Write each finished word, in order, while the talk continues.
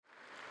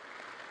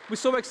We're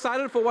so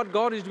excited for what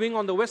God is doing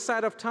on the west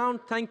side of town.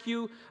 Thank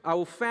you,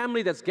 our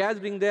family that's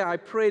gathering there. I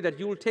pray that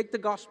you will take the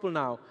gospel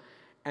now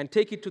and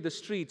take it to the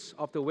streets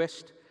of the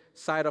west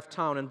side of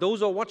town. And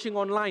those who are watching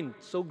online,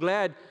 so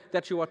glad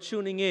that you are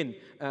tuning in.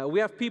 We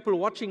have people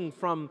watching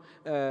from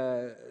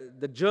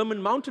the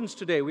German mountains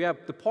today. We have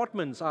the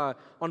Portmans are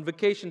on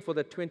vacation for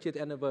the 20th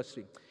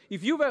anniversary.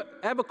 If you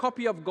have a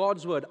copy of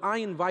God's Word, I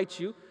invite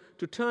you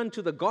to turn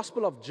to the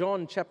Gospel of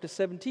John chapter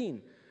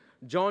 17.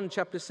 John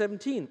chapter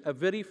 17, a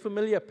very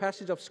familiar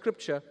passage of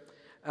Scripture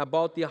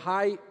about the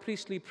high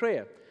priestly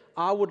prayer.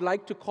 I would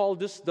like to call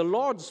this the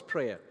Lord's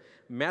Prayer.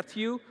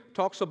 Matthew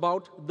talks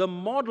about the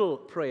model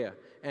prayer,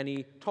 and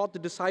he taught the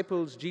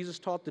disciples, Jesus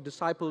taught the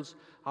disciples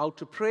how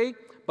to pray,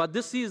 but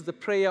this is the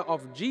prayer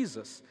of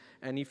Jesus.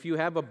 And if you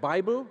have a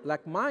Bible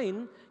like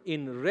mine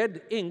in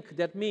red ink,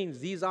 that means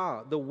these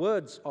are the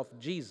words of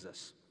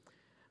Jesus.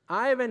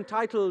 I have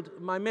entitled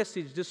my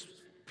message, this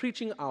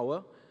preaching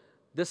hour,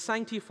 The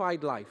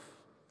Sanctified Life.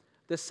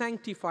 The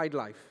Sanctified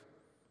Life.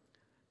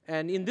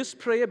 And in this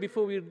prayer,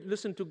 before we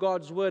listen to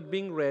God's Word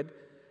being read,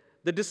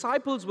 the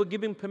disciples were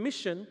given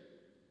permission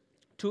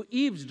to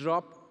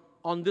eavesdrop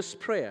on this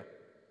prayer.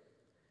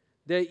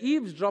 They're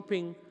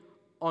eavesdropping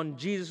on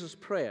Jesus'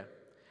 prayer.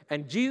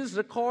 And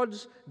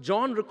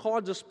John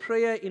records this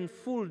prayer in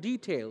full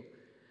detail.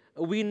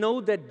 We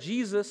know that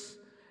Jesus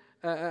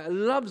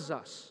loves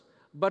us.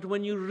 But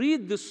when you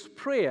read this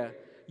prayer,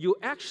 you're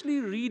actually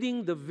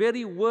reading the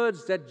very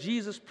words that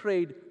Jesus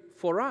prayed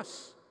for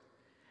us.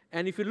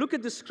 And if you look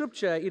at the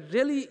Scripture, it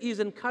really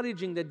is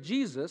encouraging that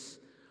Jesus,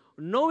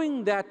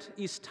 knowing that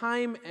his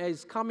time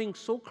is coming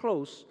so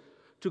close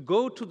to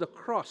go to the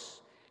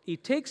cross, he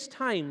takes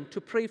time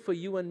to pray for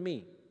you and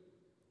me.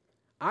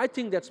 I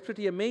think that's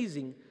pretty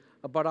amazing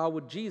about our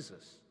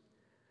Jesus.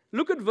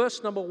 Look at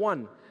verse number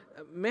 1.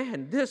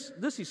 Man, this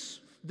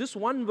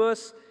one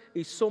verse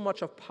is so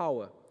much of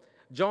power.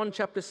 John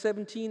chapter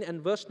 17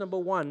 and verse number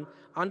 1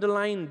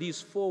 underline these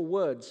 4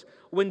 words.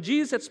 When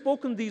Jesus had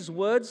spoken these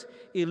words,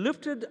 he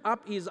lifted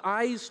up his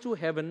eyes to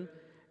heaven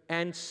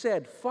and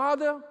said,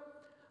 Father,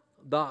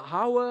 the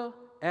hour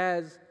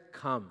has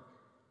come.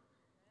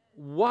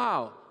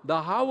 Wow, the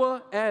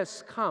hour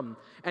has come.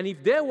 And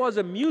if there was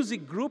a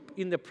music group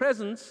in the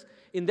presence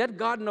in that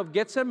Garden of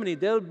Gethsemane,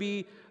 there'll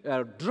be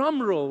a drum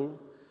roll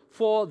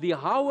for the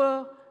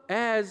hour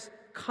has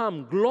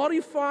come.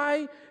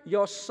 Glorify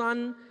your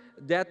Son,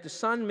 that the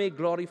Son may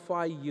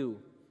glorify you.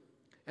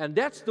 And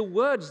that's the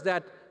words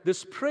that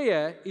this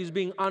prayer is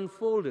being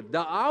unfolded.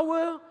 The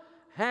hour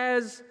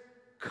has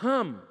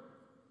come.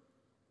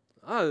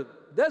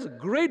 There's a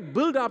great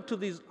build-up to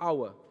this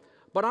hour.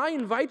 But I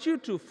invite you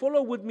to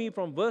follow with me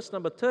from verse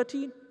number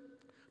 13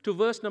 to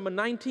verse number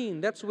 19.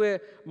 That's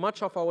where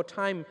much of our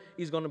time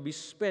is going to be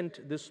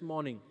spent this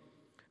morning.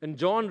 And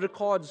John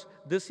records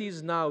this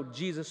is now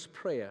Jesus'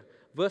 prayer.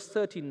 Verse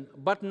 13,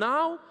 but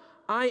now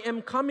I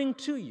am coming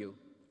to you,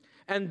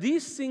 and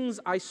these things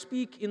I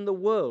speak in the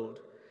world,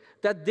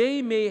 that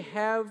they may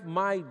have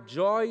my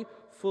joy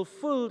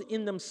fulfilled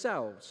in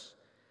themselves.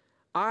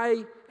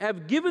 I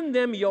have given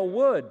them your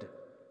word,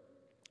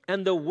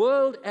 and the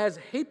world has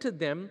hated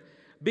them,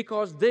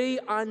 because they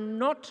are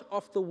not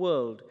of the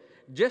world,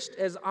 just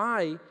as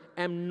I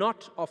am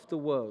not of the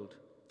world.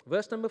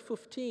 Verse number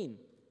 15.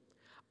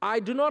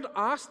 I do not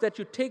ask that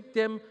you take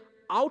them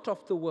out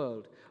of the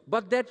world,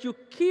 but that you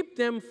keep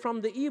them from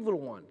the evil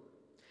one.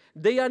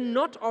 They are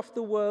not of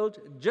the world,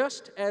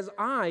 just as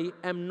I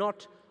am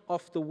not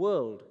of the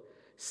world.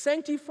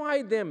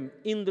 Sanctify them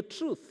in the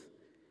truth.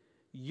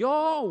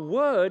 Your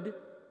word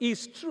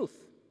is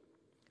truth.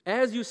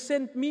 As you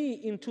sent me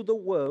into the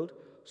world,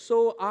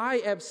 so I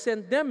have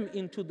sent them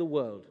into the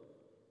world.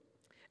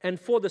 And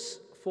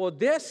for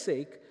their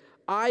sake,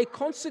 I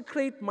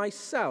consecrate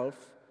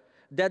myself,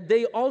 that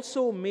they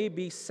also may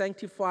be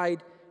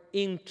sanctified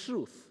in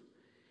truth.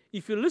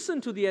 If you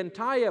listen to the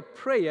entire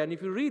prayer, and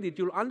if you read it,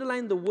 you'll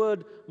underline the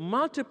word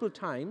multiple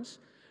times.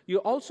 You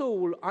also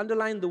will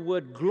underline the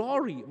word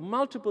glory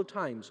multiple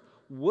times.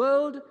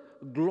 World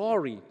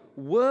glory,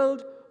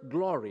 world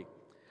glory.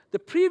 The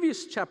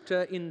previous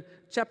chapter, in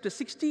chapter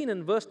 16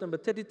 and verse number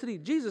 33,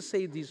 Jesus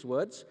said these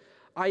words,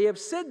 I have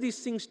said these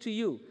things to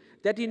you,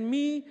 that in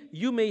me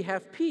you may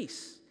have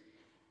peace.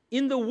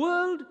 In the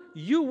world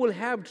you will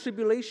have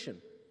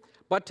tribulation,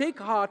 but take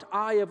heart,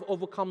 I have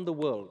overcome the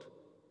world.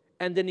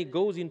 And then he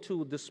goes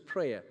into this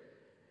prayer.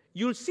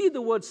 You'll see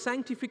the word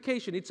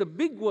sanctification. It's a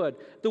big word.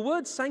 The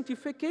word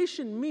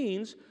sanctification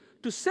means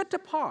to set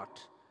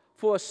apart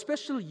for a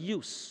special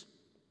use.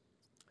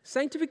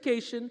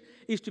 Sanctification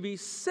is to be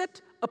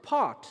set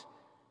apart.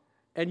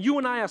 And you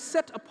and I are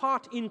set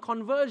apart in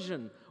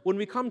conversion when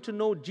we come to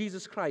know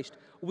Jesus Christ.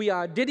 We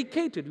are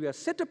dedicated, we are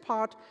set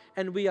apart,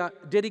 and we are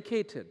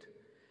dedicated.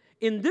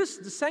 In this,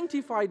 the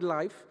sanctified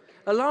life,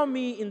 allow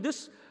me in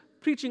this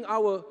preaching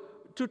hour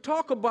to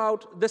talk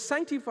about the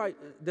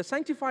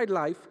sanctified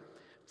life,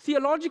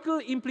 theological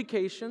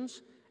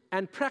implications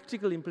and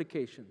practical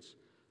implications.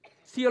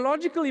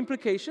 Theological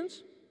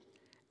implications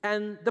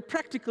and the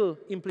practical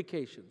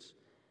implications.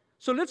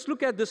 So let's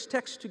look at this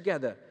text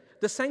together.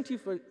 the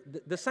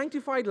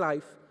sanctified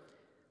life,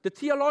 the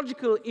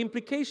theological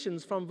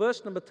implications from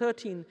verse number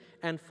 13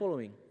 and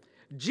following.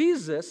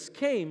 Jesus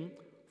came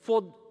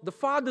for the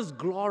Father's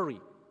glory.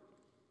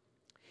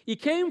 He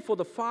came for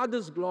the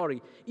Father's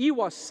glory. He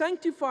was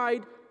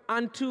sanctified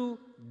unto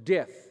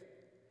death.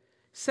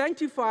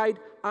 Sanctified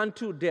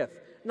unto death.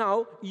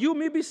 Now, you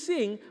may be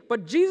saying,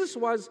 but Jesus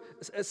was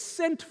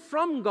sent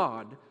from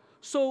God,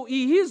 so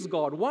he is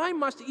God. Why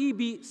must he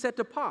be set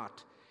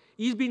apart?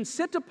 He's been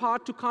set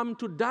apart to come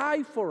to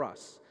die for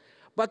us.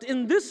 But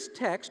in this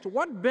text,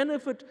 what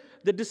benefit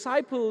the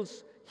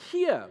disciples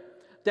hear?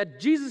 That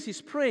Jesus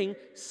is praying,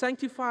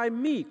 sanctify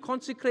me,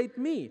 consecrate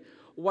me.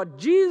 What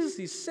Jesus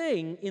is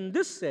saying in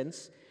this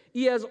sense,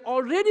 he has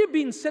already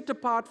been set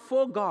apart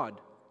for God.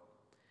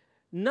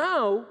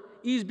 Now,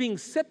 he is being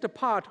set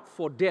apart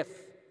for death.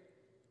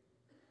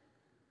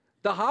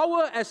 The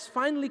hour has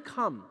finally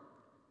come.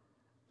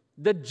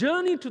 The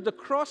journey to the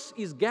cross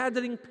is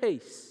gathering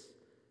pace.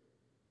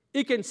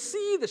 You can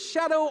see the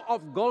shadow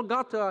of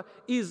Golgotha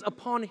is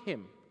upon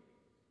him.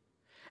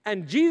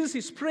 And Jesus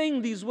is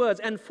praying these words,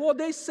 and for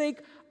their sake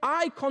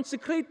I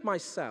consecrate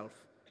myself,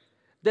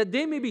 that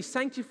they may be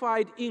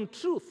sanctified in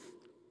truth.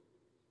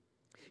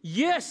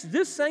 Yes,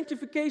 this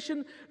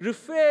sanctification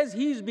refers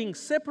he is being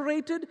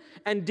separated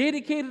and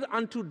dedicated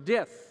unto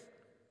death.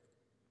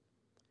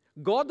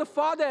 God the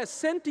Father has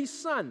sent his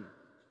Son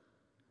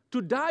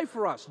to die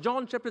for us.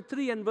 John chapter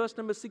 3 and verse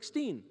number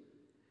 16.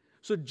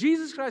 So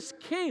Jesus Christ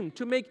came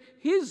to make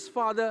his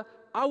Father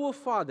our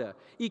Father.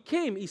 He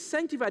came, he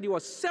sanctified, he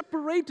was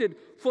separated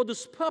for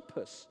this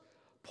purpose.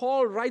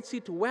 Paul writes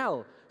it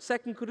well.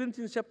 2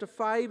 Corinthians chapter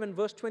 5 and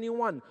verse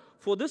 21.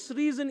 For this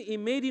reason he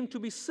made him to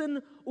be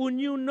sin who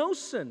knew no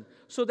sin,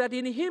 so that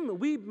in him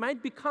we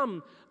might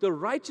become the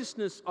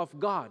righteousness of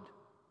God.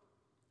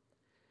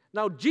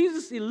 Now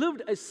Jesus, he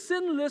lived a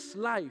sinless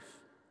life.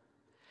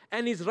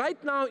 And he's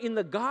right now in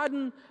the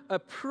garden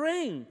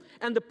praying.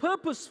 And the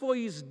purpose for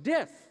his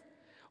death.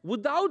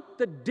 Without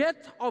the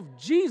death of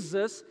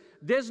Jesus,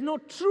 there's no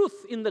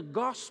truth in the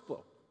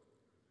gospel.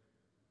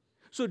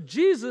 So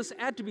Jesus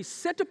had to be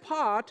set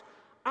apart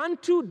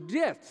unto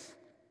death.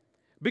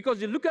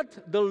 Because you look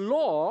at the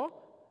law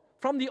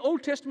from the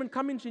Old Testament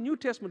coming to the New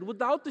Testament,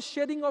 without the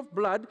shedding of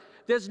blood,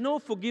 there's no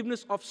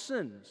forgiveness of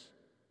sins.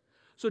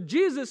 So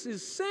Jesus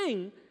is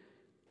saying,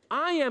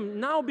 I am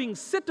now being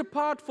set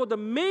apart for the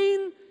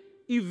main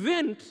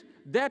event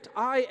that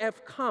I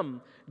have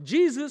come.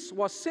 Jesus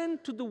was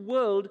sent to the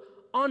world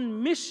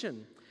on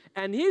mission.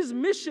 And his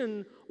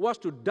mission was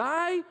to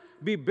die,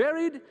 be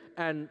buried,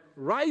 and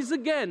rise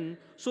again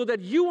so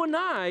that you and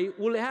I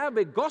will have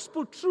a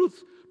gospel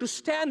truth to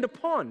stand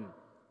upon.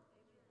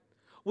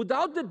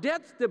 Without the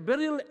death, the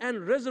burial,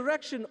 and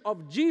resurrection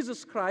of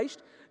Jesus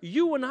Christ,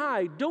 you and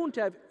I don't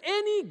have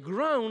any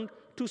ground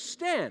to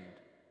stand.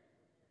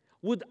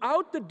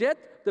 Without the death,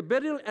 the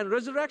burial, and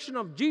resurrection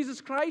of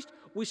Jesus Christ,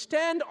 we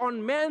stand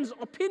on man's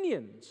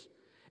opinions.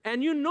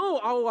 And you know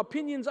our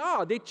opinions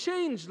are. They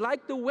change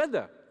like the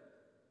weather.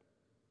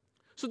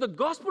 So the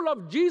gospel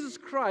of Jesus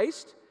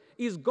Christ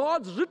is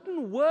God's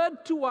written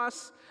word to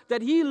us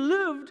that he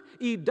lived,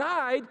 he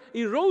died,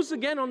 he rose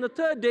again on the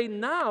third day,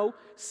 now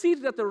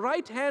seated at the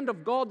right hand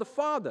of God the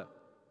Father.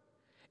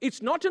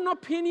 It's not an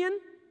opinion.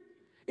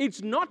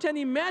 It's not an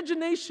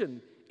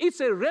imagination.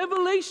 It's a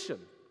revelation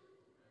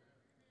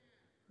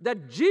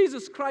that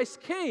Jesus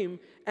Christ came,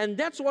 and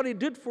that's what he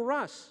did for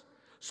us.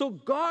 So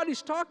God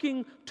is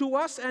talking to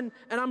us, and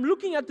I'm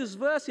looking at this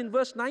verse in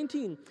verse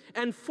 19.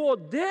 And for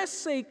their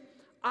sake,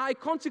 I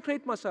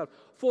consecrate myself.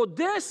 For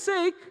their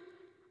sake,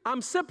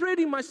 I'm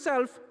separating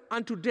myself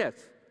unto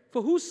death.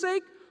 For whose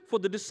sake? For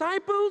the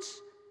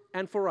disciples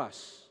and for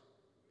us.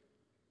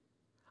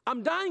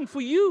 I'm dying for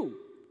you,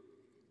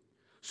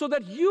 so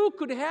that you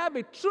could have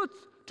a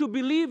truth to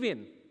believe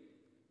in.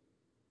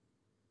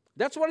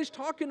 That's what he's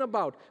talking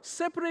about.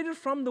 Separated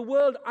from the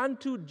world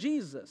unto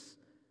Jesus.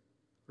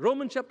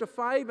 Romans chapter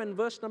 5 and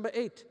verse number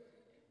 8.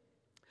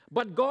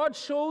 But God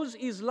shows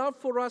his love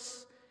for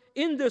us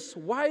in this: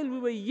 while we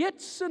were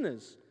yet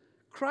sinners,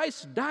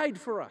 Christ died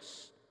for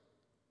us.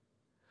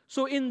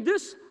 So in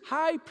this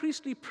high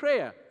priestly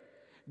prayer,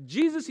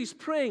 Jesus is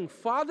praying,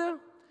 Father,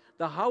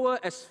 the hour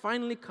has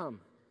finally come.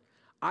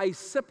 I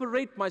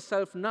separate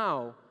myself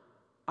now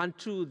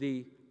unto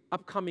the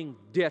upcoming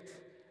death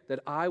that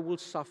I will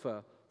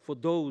suffer for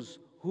those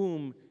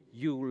whom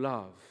you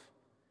love.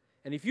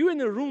 And if you're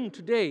in a room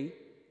today,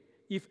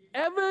 if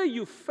ever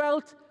you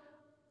felt,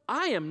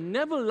 I am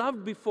never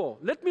loved before,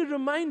 let me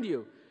remind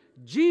you,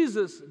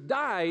 Jesus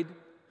died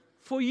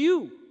for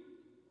you.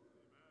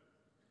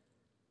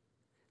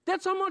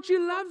 That's how much he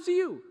loves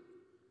you.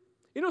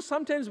 You know,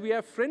 sometimes we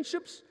have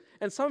friendships,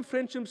 and some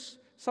friendships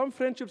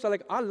are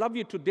like, I love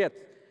you to death.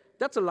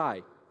 That's a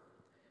lie.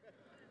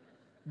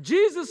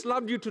 Jesus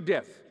loved you to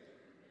death.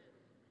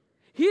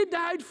 He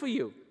died for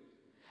you.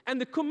 And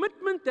the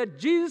commitment that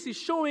Jesus is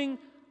showing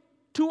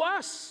to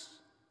us,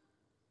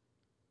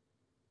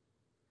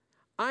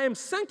 I am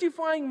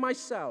sanctifying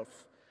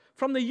myself.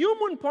 From the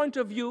human point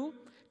of view,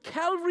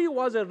 Calvary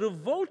was a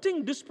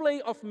revolting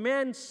display of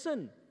man's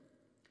sin.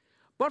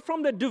 But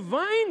from the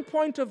divine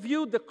point of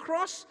view, the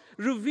cross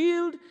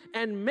revealed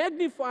and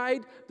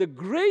magnified the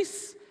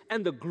grace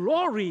and the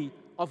glory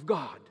of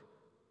God.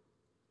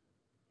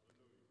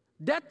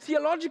 That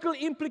theological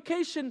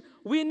implication,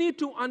 we need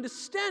to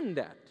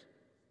understand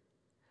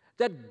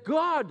that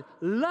God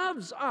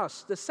loves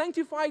us, the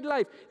sanctified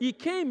life. He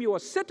came, you were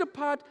set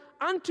apart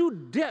unto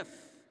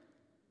death.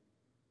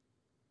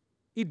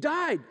 He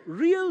died,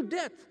 real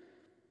death.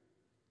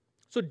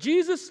 So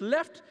Jesus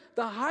left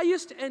the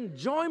highest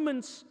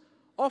enjoyments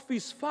of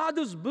his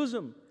Father's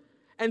bosom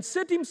and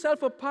set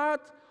himself apart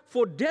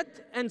for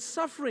death and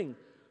suffering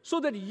so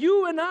that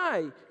you and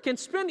I can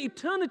spend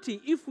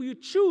eternity if we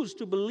choose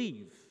to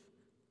believe.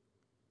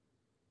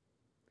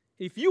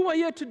 If you are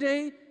here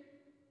today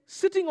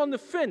sitting on the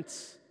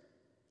fence,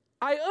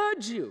 I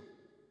urge you,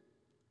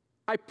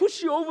 I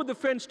push you over the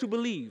fence to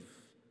believe.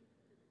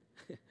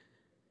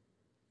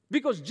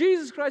 Because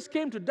Jesus Christ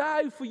came to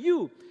die for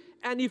you.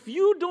 And if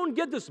you don't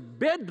get this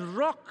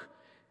bedrock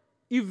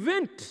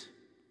event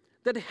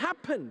that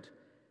happened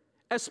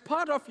as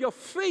part of your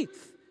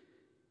faith,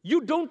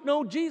 you don't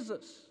know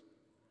Jesus.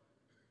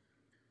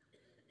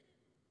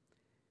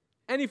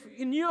 And if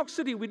in New York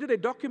City we did a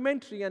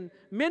documentary, and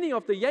many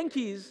of the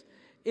Yankees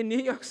in New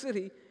York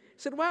City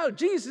said, well,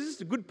 Jesus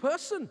is a good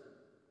person.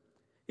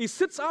 He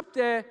sits up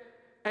there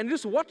and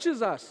just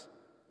watches us.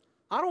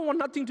 I don't want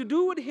nothing to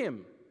do with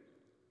him.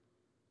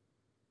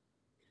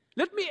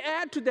 Let me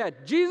add to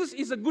that. Jesus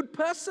is a good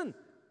person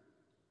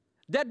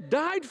that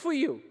died for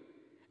you.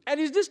 And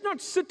he's just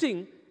not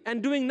sitting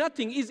and doing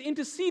nothing. He's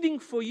interceding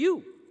for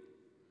you.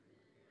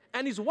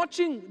 And he's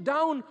watching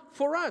down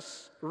for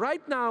us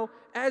right now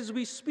as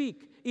we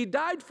speak. He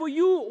died for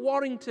you,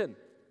 Warrington,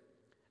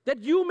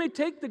 that you may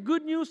take the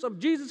good news of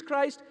Jesus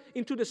Christ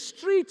into the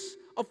streets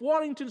of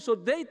Warrington so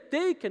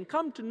they can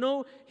come to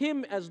know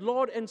him as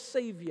Lord and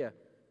Savior.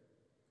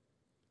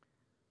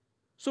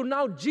 So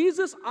now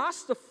Jesus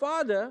asked the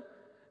Father,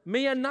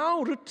 may I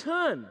now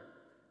return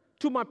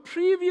to my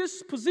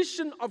previous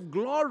position of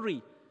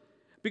glory,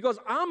 because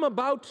I'm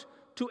about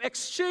to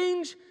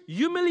exchange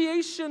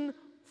humiliation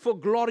for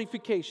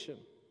glorification.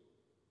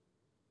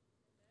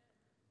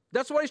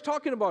 That's what he's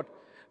talking about.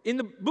 In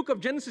the book of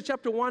Genesis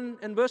chapter 1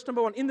 and verse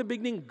number 1, in the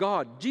beginning,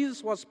 God,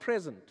 Jesus was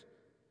present.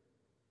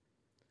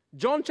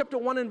 John chapter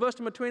 1 and verse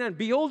number 29,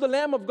 behold the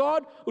Lamb of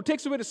God who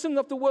takes away the sin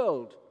of the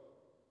world.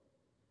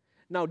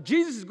 Now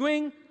Jesus is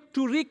going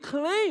to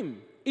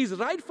reclaim his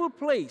rightful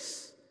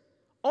place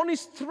on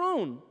his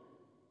throne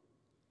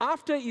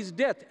after his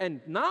death.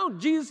 And now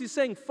Jesus is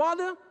saying,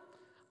 Father,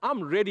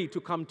 I'm ready to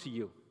come to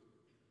you.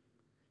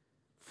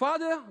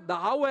 Father, the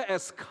hour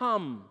has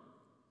come.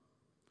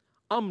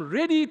 I'm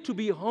ready to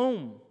be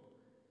home.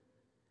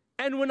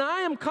 And when I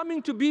am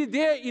coming to be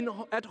there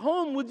at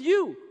home with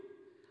you,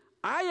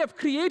 I have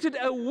created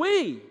a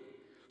way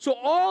so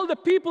all the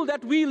people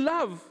that we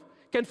love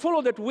can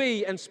follow that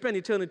way and spend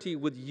eternity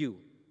with you.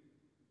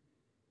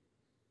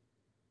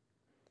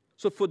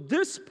 So for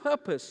this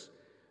purpose,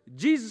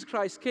 Jesus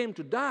Christ came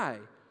to die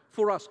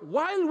for us.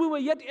 While we were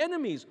yet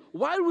enemies,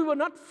 while we were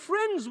not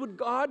friends with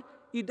God,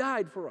 he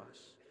died for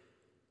us.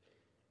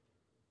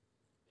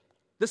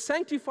 The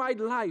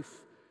sanctified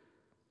life,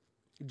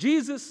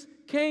 Jesus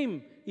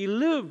came, he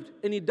lived,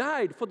 and he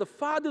died for the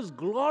Father's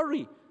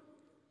glory.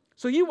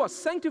 So he was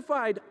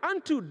sanctified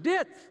unto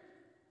death.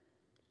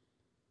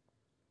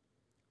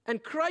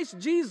 And Christ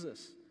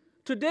Jesus,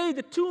 today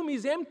the tomb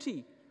is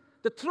empty.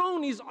 The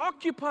throne is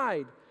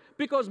occupied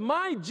because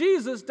my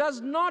Jesus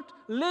does not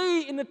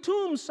lay in a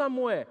tomb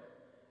somewhere.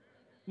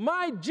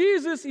 My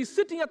Jesus is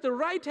sitting at the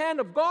right hand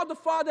of God the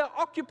Father,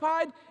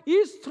 occupied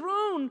his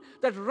throne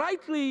that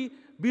rightly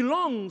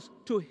belongs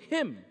to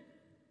him.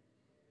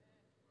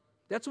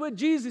 That's where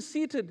Jesus is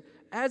seated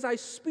as I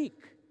speak.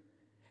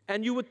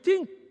 And you would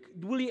think,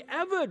 will he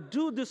ever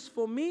do this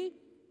for me?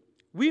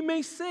 We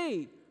may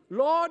say,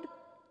 Lord,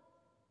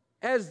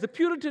 as the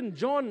Puritan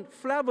John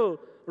Flavel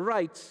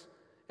writes,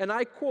 and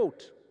I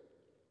quote,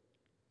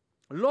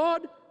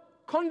 Lord,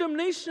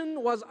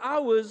 condemnation was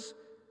ours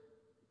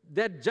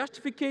that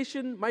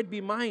justification might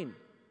be mine.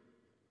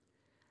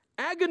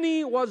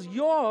 Agony was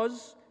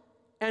yours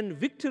and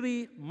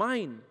victory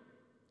mine.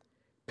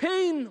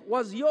 Pain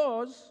was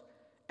yours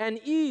and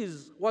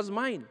ease was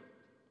mine.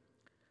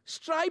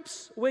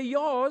 Stripes were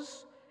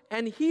yours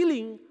and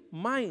healing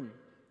mine.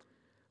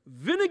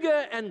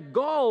 Vinegar and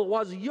gall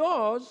was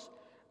yours,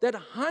 that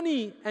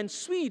honey and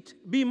sweet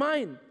be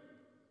mine.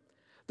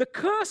 The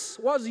curse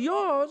was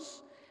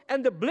yours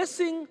and the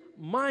blessing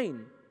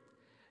mine.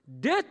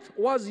 Death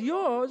was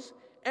yours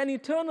and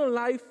eternal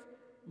life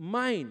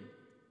mine.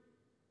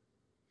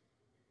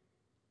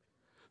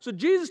 So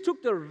Jesus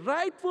took the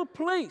rightful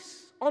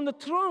place on the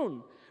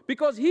throne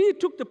because he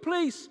took the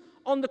place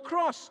on the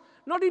cross,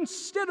 not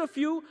instead of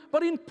you,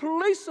 but in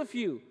place of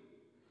you,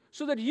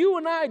 so that you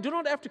and I do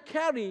not have to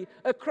carry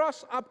a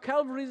cross up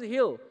Calvary's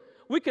hill.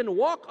 We can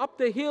walk up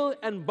the hill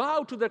and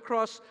bow to the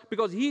cross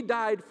because he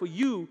died for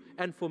you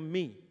and for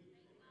me.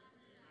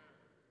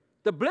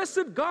 The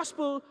blessed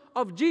gospel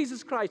of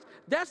Jesus Christ.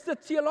 That's the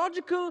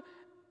theological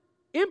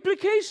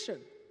implication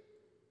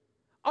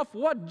of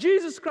what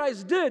Jesus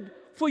Christ did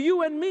for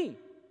you and me.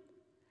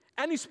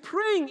 And he's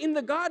praying in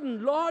the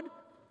garden, Lord,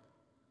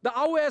 the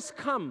hour has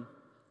come.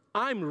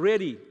 I'm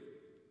ready.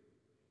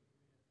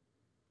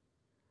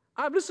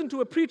 I've listened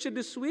to a preacher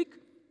this week,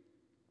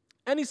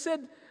 and he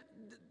said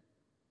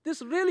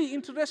this really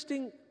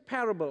interesting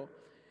parable.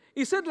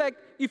 He said, like,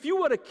 if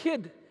you were a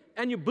kid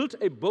and you built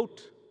a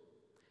boat,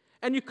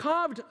 and you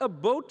carved a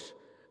boat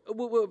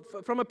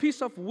from a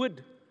piece of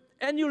wood,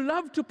 and you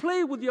loved to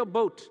play with your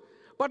boat,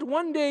 but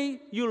one day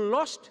you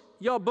lost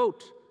your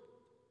boat,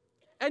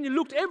 and you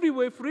looked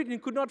everywhere for it and you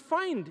could not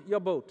find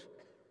your boat.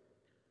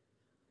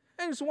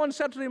 And it's one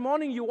Saturday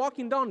morning, you're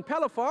walking down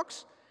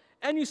Palafox,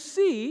 and you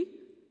see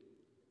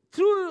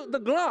through the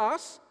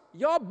glass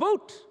your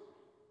boat.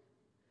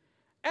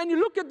 And you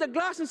look at the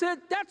glass and say,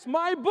 that's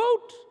my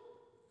boat.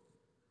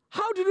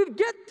 How did it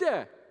get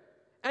there?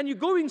 And you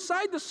go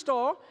inside the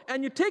store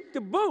and you take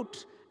the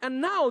boat,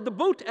 and now the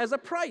boat has a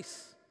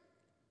price.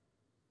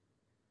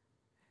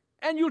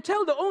 And you'll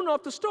tell the owner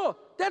of the store,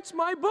 that's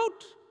my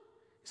boat.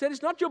 He said,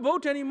 it's not your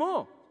boat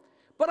anymore.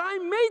 But I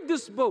made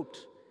this boat.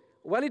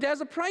 Well, it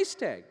has a price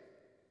tag.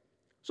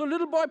 So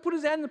little boy put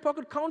his hand in the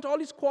pocket, count all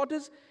his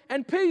quarters,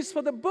 and pays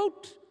for the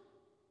boat.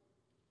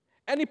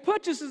 And he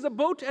purchases the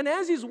boat, and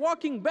as he's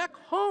walking back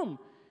home,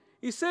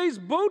 he says,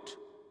 boat,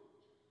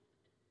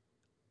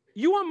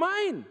 you are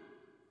mine.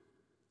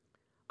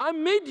 I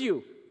made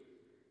you,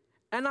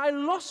 and I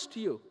lost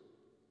you.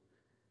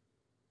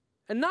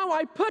 And now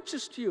I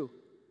purchased you.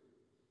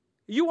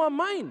 You are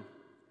mine.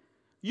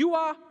 You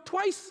are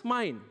twice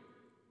mine.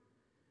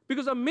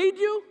 Because I made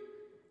you,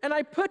 and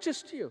I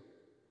purchased you.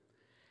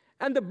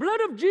 And the blood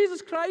of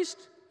Jesus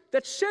Christ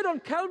that shed on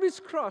Calvary's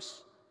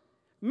cross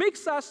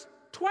makes us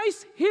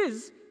twice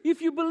His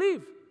if you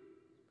believe.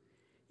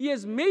 He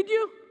has made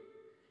you,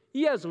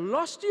 He has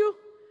lost you,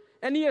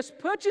 and He has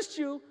purchased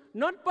you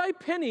not by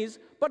pennies,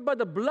 but by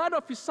the blood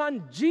of His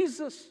Son,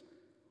 Jesus.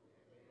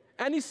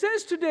 And He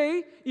says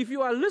today, if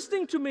you are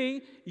listening to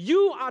me,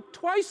 you are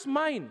twice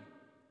mine.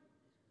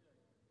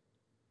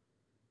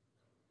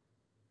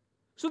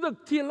 So the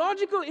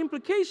theological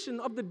implication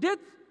of the death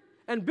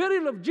and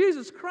burial of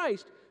Jesus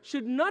Christ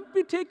should not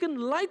be taken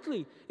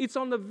lightly. It's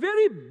on the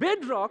very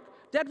bedrock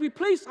that we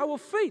place our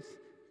faith,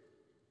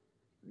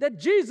 that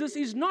Jesus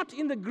is not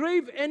in the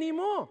grave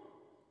anymore.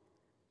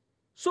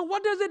 So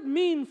what does it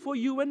mean for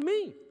you and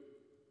me?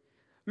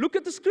 Look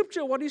at the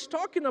scripture, what he's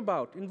talking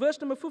about in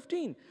verse number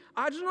 15.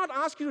 I do not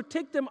ask you to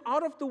take them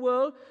out of the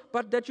world,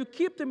 but that you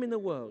keep them in the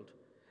world.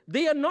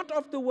 They are not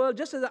of the world,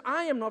 just as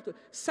I am not.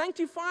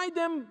 Sanctify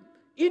them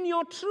in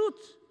your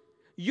truth.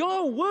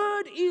 Your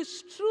word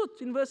is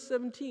truth, in verse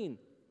 17.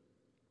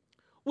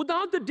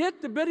 Without the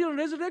death, the burial, and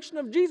resurrection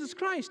of Jesus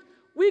Christ,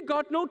 we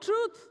got no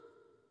truth.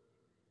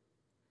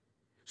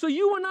 So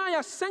you and I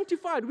are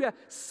sanctified. We are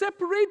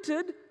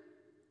separated,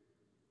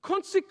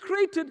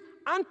 consecrated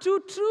unto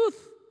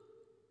truth.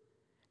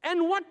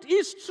 And what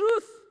is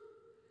truth?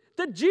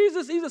 That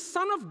Jesus is the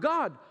Son of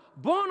God,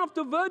 born of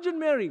the Virgin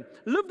Mary,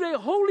 lived a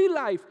holy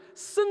life,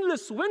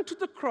 sinless, went to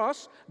the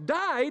cross,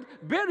 died,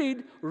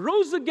 buried,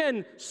 rose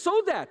again,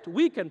 so that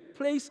we can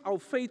place our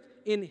faith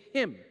in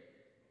Him.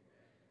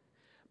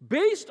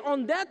 Based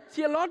on that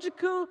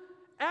theological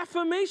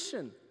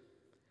affirmation,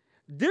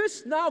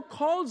 this now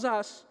calls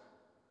us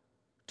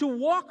to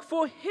walk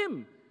for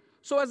Him.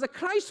 So as a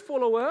Christ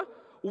follower,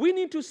 we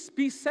need to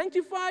be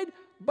sanctified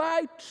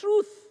by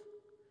truth.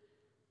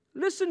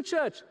 Listen,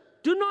 church,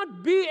 do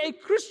not be a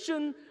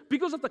Christian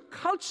because of the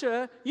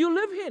culture you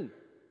live in.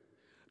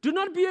 Do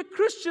not be a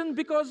Christian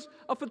because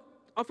of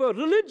a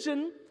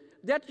religion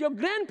that your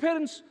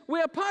grandparents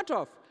were a part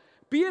of.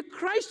 Be a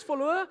Christ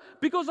follower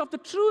because of the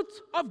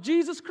truth of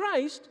Jesus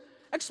Christ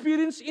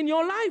experienced in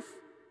your life.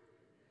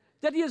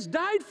 That He has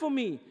died for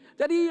me,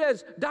 that He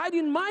has died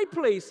in my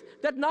place,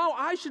 that now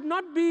I should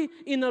not be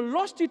in a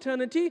lost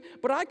eternity,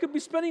 but I could be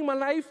spending my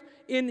life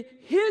in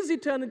His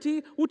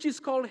eternity, which is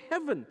called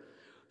heaven.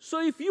 So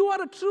if you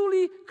are a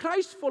truly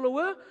Christ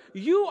follower,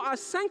 you are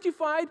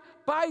sanctified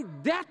by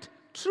that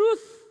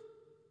truth.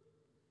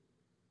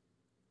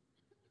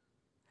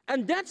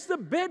 And that's the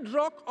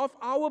bedrock of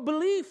our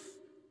belief.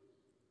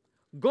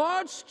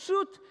 God's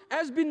truth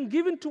has been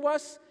given to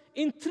us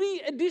in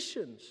 3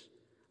 editions.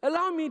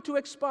 Allow me to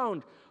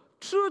expound.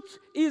 Truth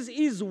is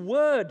His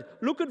word.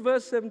 Look at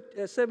verse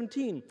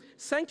 17.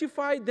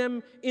 Sanctify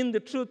them in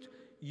the truth.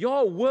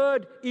 Your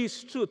word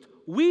is truth.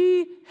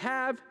 We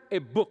have a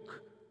book.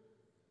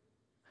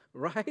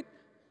 Right?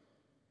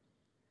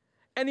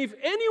 And if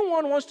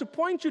anyone wants to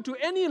point you to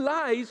any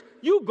lies,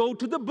 you go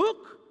to the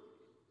book.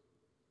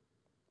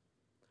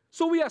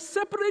 So we are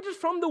separated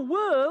from the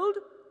world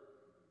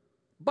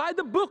by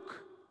the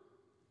book.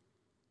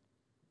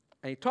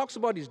 And He talks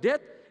about His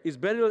death, His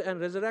burial, and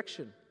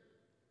resurrection.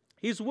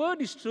 His word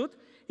is truth.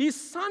 His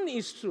Son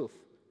is truth.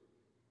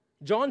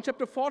 John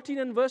chapter 14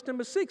 and verse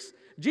number 6,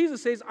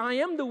 Jesus says, I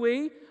am the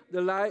way,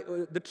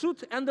 the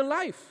truth, and the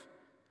life.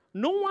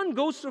 No one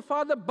goes to the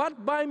Father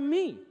but by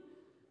me.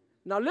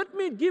 Now let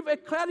me give a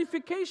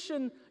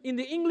clarification in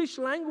the English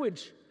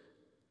language,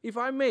 if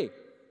I may.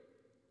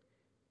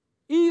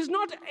 He is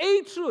not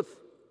a truth.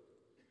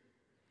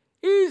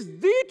 He is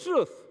the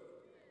truth.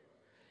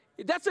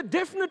 That's a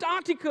definite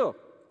article.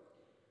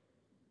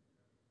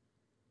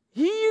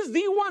 He is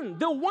the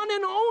one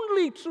and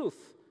only truth.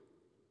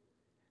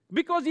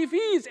 Because if he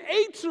is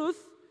a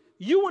truth,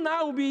 you and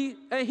I will be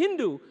a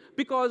Hindu,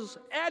 because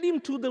add him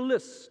to the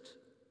list.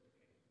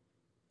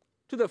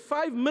 To the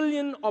 5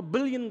 million or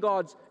billion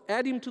gods,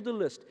 add him to the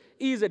list.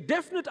 He is a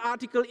definite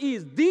article. He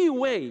is the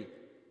way.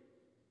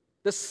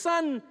 The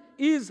Son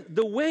is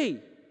the way.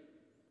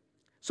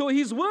 So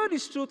his word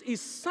is truth.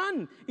 His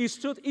Son is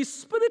truth. His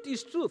Spirit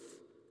is truth.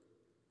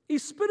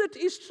 His Spirit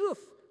is truth.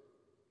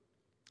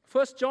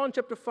 1 John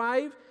chapter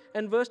 5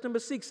 and verse number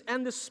 6.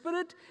 And the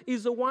Spirit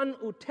is the one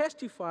who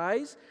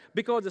testifies,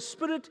 because the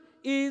Spirit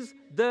is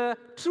the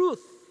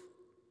truth.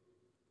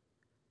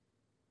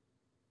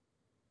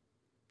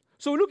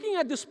 So looking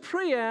at this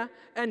prayer,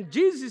 and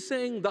Jesus is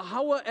saying, the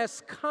hour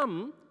has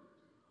come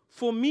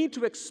for me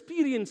to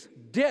experience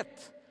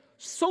death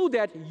so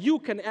that you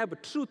can have a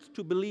truth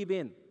to believe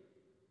in.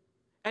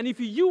 And if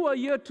you are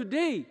here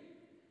today,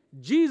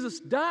 Jesus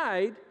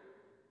died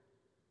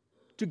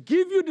to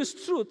give you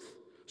this truth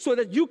so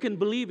that you can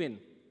believe in.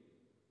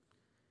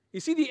 You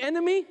see, the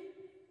enemy,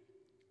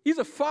 he's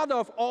a father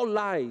of all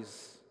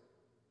lies,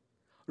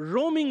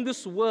 roaming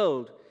this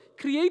world,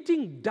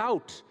 creating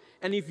doubt.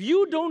 And if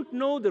you don't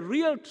know the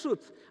real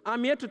truth,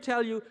 I'm here to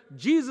tell you,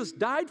 Jesus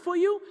died for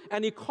you,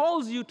 and he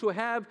calls you to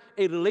have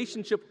a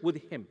relationship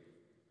with him.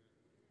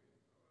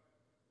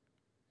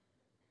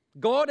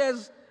 God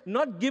has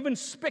not given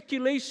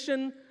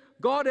speculation.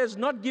 God has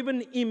not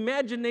given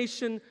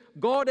imagination.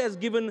 God has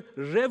given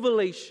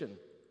revelation.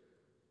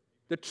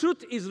 The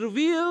truth is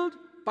revealed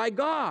by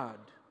God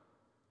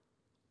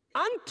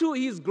unto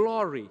his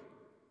glory.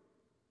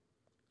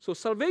 So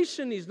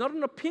salvation is not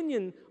an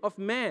opinion of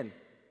man.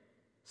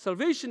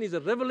 Salvation is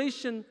a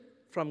revelation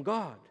from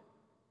God.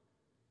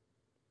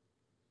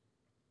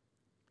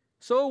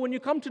 So when you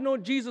come to know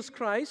Jesus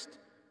Christ,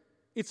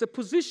 it's a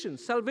position.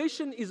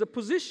 Salvation is a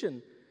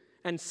position,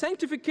 and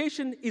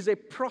sanctification is a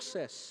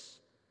process.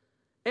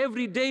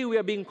 Every day we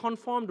are being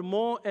conformed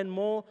more and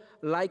more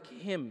like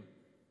him.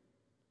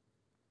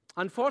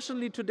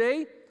 Unfortunately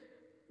today,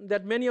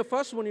 that many of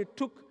us, when you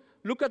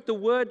look at the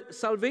word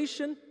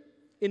salvation,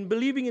 in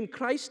believing in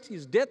Christ,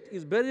 his death,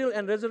 his burial,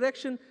 and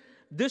resurrection,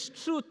 this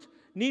truth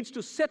needs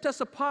to set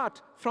us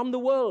apart from the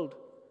world.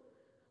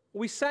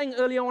 We sang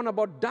earlier on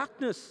about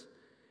darkness.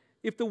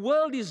 If the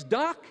world is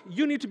dark,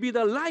 you need to be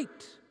the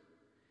light.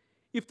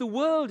 If the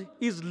world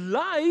is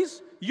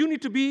lies, you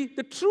need to be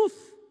the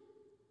truth.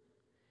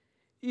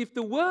 If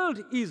the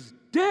world is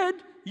dead,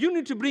 you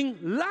need to bring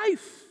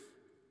life.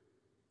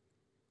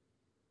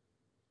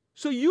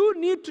 So you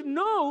need to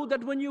know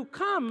that when you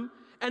come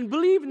and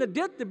believe in the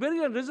death, the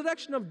burial, and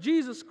resurrection of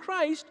Jesus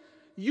Christ,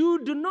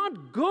 you do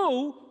not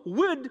go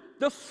with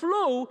the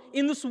flow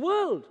in this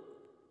world.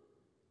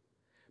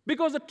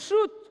 Because the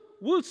truth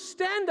will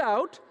stand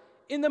out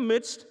in the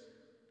midst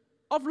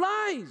of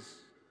lies.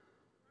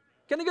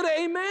 Can I get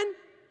an amen?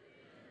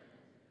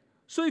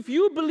 So if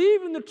you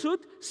believe in the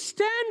truth,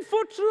 stand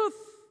for truth.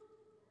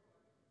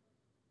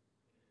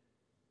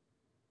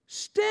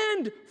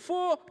 Stand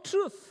for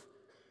truth.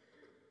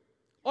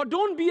 Or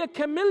don't be a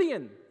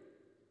chameleon.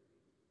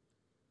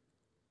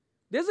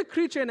 There's a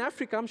creature in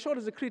Africa, I'm sure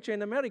there's a creature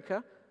in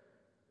America.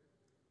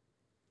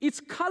 It's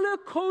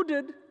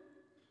color-coded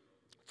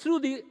through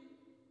the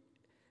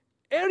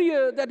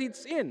area that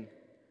it's in.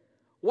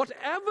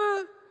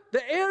 Whatever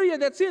the area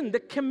that's in, the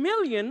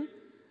chameleon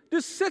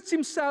just sets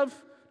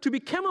himself to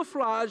be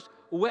camouflaged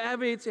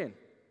wherever it's in.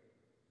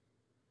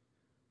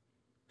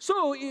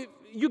 So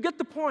you get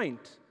the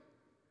point.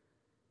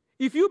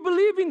 If you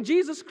believe in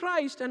Jesus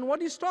Christ and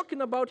what he's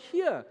talking about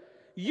here,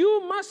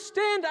 you must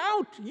stand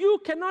out.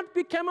 You cannot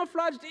be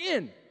camouflaged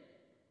in.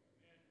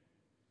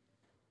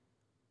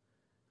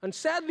 And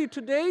sadly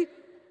today,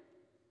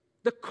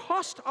 the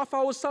cost of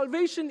our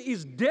salvation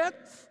is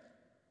death,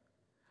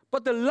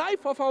 but the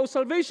life of our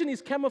salvation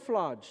is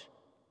camouflage.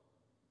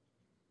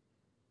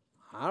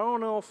 I don't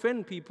want to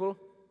offend people.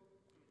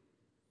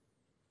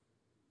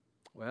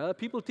 Well,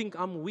 people think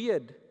I'm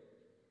weird.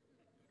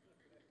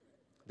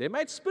 They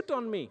might spit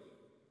on me.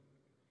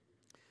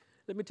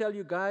 Let me tell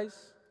you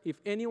guys, if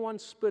anyone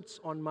spits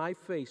on my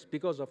face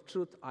because of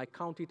truth, I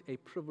count it a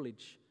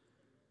privilege,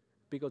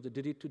 because they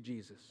did it to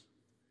Jesus.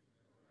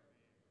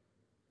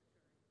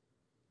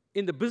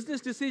 In the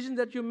business decision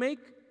that you make,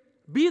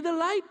 be the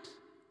light.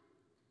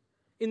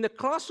 In the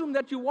classroom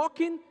that you walk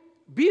in,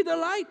 be the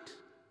light.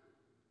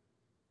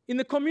 In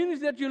the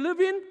community that you live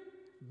in,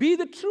 be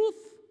the truth.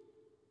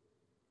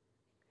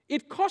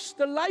 It cost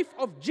the life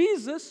of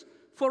Jesus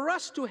for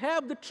us to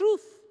have the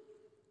truth.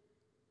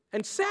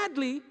 And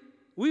sadly,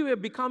 we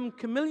have become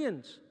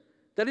chameleons.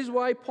 That is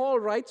why Paul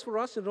writes for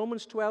us in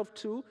Romans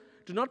 12:2,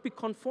 do not be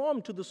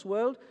conformed to this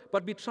world,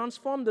 but be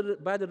transformed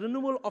by the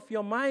renewal of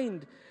your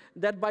mind,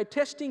 that by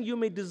testing you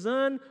may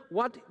discern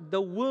what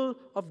the will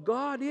of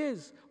God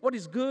is, what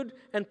is good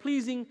and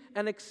pleasing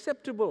and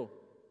acceptable.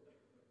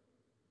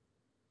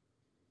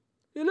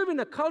 You live in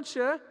a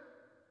culture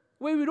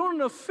where we don't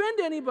offend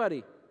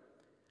anybody.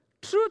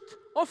 Truth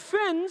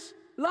offends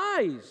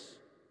lies.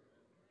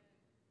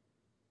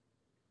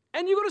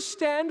 And you've got to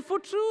stand for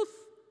truth.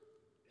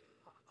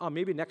 Or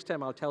maybe next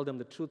time I'll tell them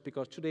the truth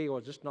because today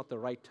was just not the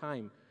right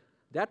time.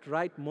 That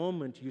right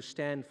moment, you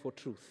stand for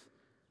truth.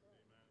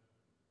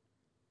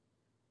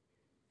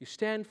 You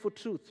stand for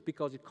truth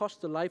because it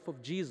cost the life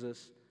of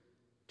Jesus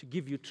to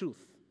give you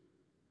truth.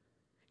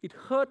 It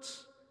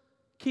hurts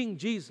King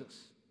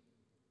Jesus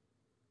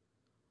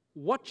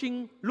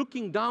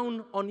looking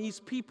down on his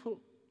people,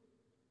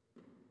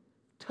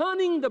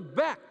 turning the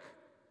back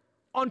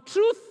on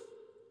truth.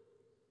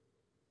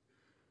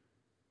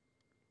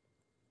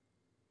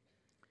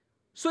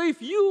 So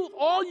if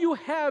all you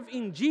have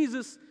in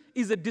Jesus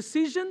is a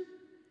decision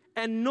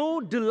and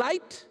no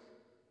delight,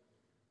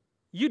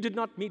 you did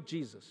not meet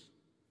Jesus.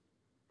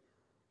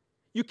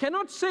 You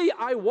cannot say,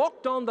 I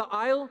walk down the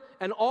aisle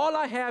and all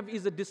I have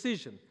is a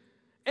decision.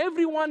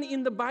 Everyone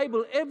in the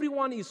Bible,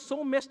 everyone is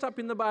so messed up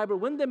in the Bible.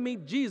 When they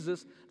meet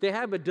Jesus, they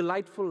have a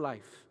delightful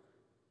life.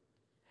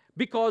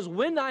 Because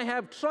when I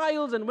have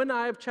trials and when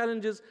I have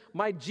challenges,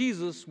 my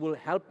Jesus will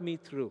help me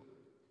through.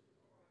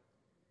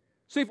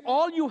 So if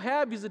all you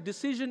have is a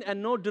decision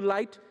and no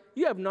delight,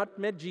 you have not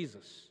met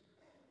Jesus.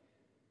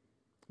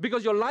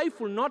 Because your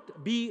life will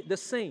not be the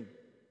same.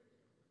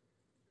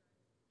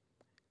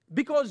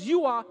 Because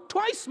you are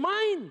twice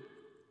mine.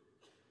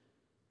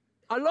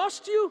 I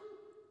lost you.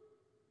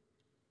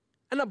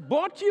 And I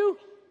bought you.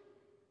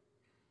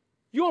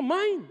 You are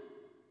mine.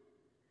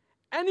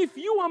 And if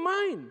you are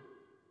mine,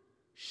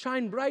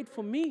 shine bright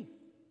for me.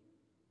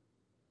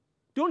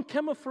 Don't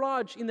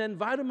camouflage in the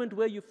environment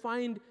where you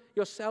find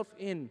yourself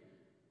in.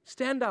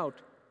 Stand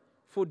out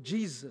for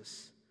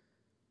Jesus.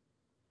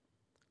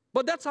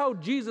 But that's how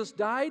Jesus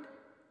died,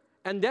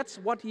 and that's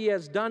what he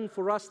has done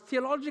for us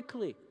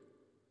theologically.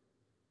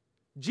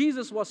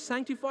 Jesus was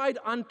sanctified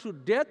unto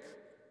death,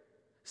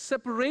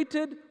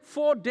 separated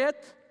for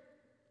death,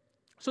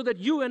 so that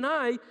you and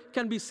I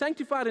can be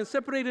sanctified and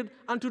separated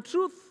unto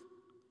truth.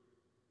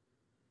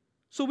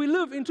 So we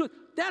live in truth.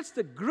 That's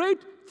the great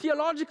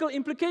theological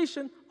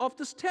implication of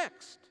this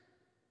text.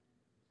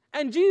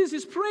 And Jesus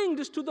is praying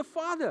this to the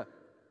Father,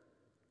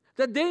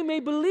 that they may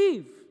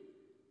believe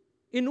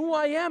in who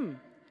I am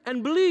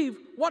and believe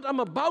what I'm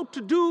about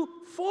to do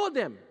for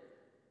them.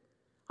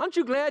 Aren't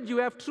you glad you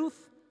have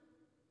truth?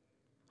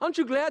 Aren't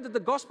you glad that the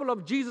gospel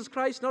of Jesus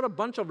Christ is not a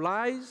bunch of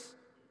lies?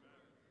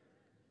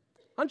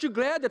 Aren't you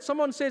glad that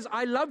someone says,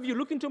 I love you,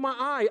 look into my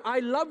eye, I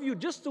love you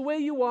just the way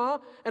you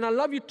are, and I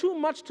love you too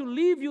much to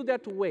leave you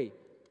that way.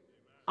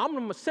 I'm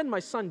going to send my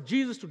son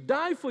Jesus to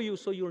die for you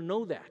so you'll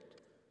know that.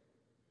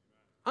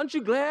 Aren't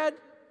you glad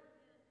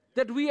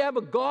that we have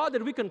a God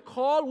that we can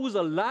call who's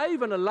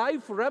alive and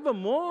alive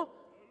forevermore?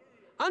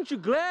 Aren't you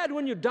glad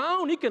when you're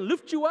down, he can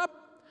lift you up?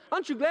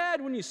 Aren't you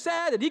glad when you're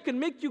sad that he can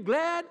make you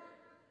glad?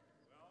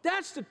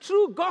 That's the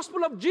true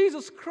gospel of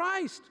Jesus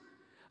Christ.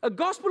 A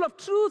gospel of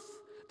truth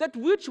that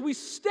which we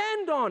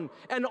stand on,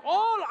 and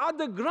all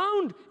other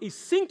ground is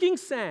sinking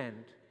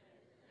sand.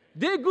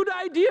 They're good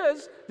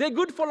ideas, they're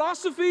good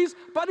philosophies,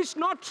 but it's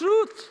not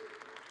truth.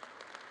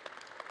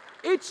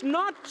 It's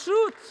not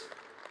truth.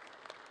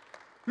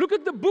 Look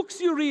at the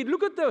books you read,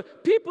 look at the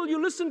people you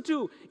listen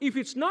to. If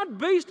it's not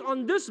based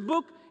on this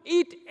book,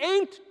 it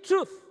ain't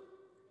truth.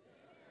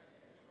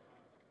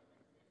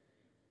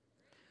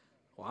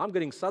 Well, I'm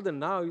getting southern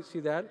now, you see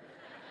that?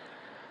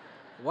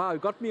 Wow, you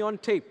got me on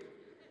tape.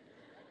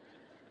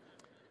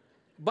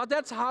 But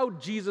that's how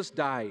Jesus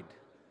died.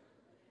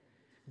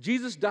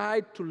 Jesus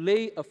died to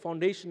lay a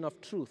foundation of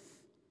truth,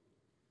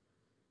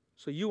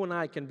 so you and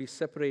I can be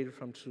separated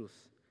from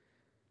truth.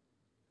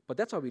 But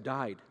that's how he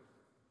died.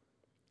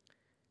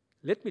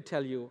 Let me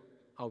tell you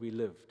how we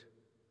lived.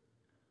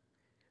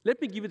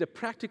 Let me give you the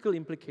practical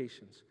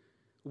implications.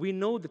 We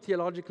know the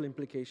theological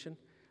implication.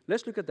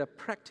 Let's look at the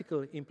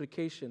practical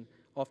implication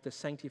of the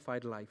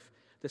sanctified life.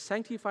 The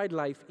sanctified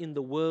life in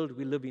the world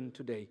we live in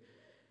today.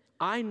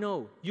 I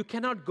know you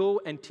cannot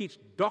go and teach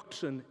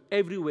doctrine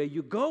everywhere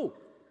you go.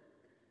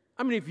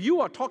 I mean, if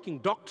you are talking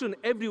doctrine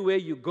everywhere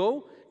you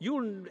go,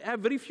 you'll have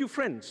very few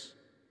friends.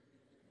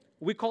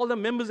 We call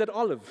them members at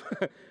Olive.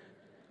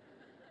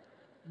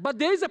 But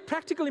there's a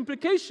practical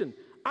implication.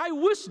 I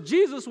wish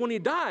Jesus, when he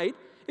died,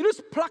 he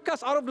just pluck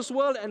us out of this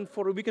world and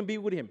we can be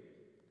with him.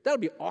 That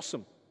would be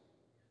awesome.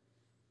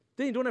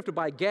 Then you don't have to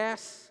buy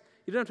gas.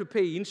 You don't have to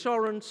pay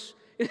insurance.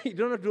 You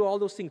don't have to do all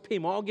those things, pay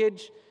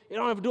mortgage. You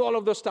don't have to do all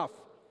of those stuff.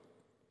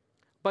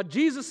 But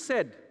Jesus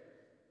said,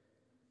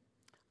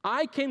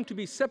 I came to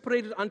be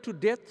separated unto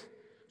death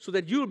so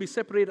that you will be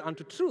separated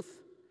unto truth.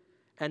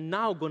 And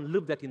now go and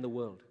live that in the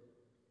world.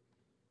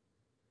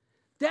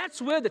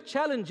 That's where the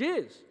challenge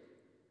is.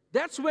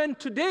 That's when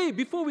today,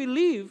 before we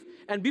leave,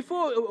 and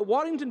before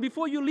Warrington,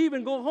 before you leave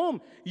and go home,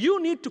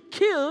 you need to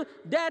kill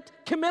that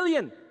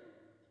chameleon.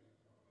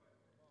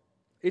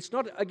 It's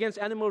not against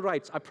animal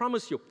rights, I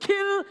promise you.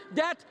 Kill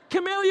that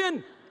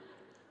chameleon.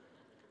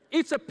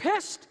 It's a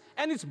pest,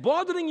 and it's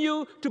bothering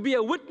you to be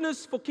a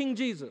witness for King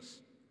Jesus.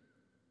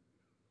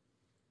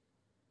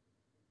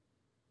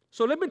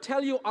 So let me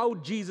tell you how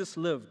Jesus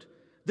lived.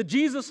 The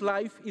Jesus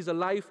life is a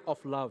life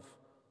of love.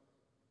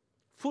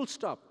 Full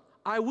stop.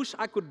 I wish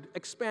I could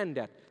expand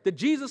that. The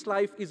Jesus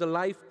life is a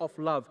life of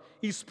love.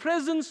 His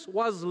presence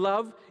was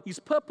love. His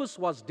purpose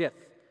was death.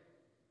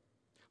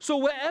 So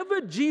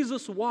wherever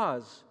Jesus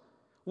was,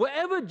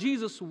 wherever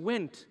Jesus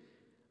went,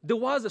 there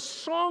was a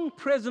strong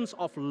presence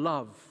of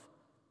love.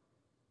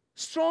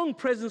 Strong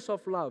presence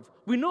of love.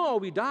 We know how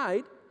he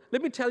died.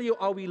 Let me tell you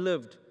how he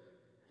lived.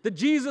 The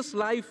Jesus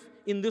life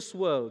in this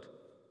world.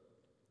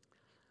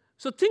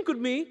 So think with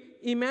me,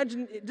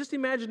 just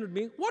imagine with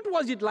me, what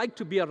was it like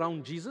to be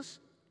around Jesus?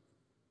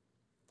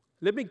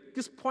 Let me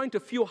just point a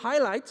few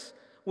highlights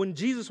when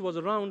Jesus was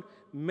around.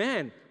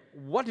 Man,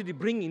 what did he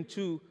bring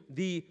into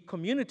the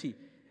community?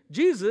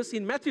 Jesus,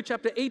 in Matthew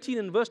chapter 18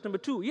 and verse number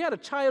 2, he had a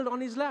child on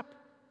his lap.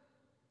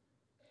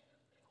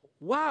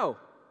 Wow.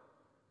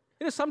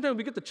 Sometimes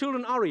we get the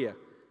children aria.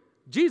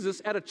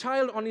 Jesus had a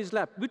child on his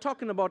lap. We're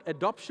talking about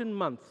adoption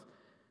month.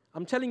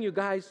 I'm telling you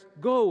guys,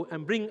 go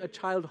and bring a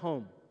child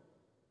home.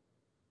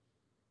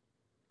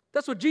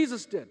 That's what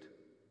Jesus did.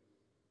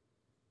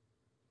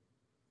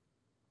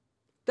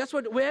 That's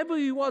what, wherever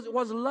he was, it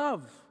was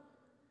love.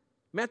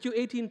 Matthew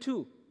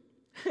 18:2.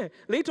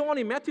 Later on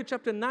in Matthew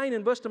chapter 9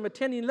 and verse number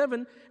 10 and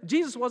 11,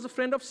 Jesus was a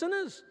friend of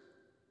sinners.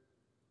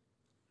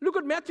 Look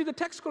at Matthew, the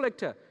tax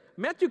collector.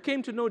 Matthew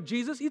came to know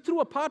Jesus. He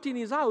threw a party in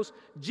his house.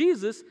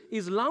 Jesus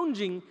is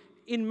lounging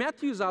in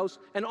Matthew's house,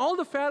 and all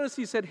the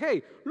Pharisees said,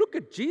 hey, look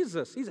at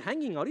Jesus. He's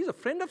hanging out. He's a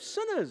friend of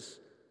sinners.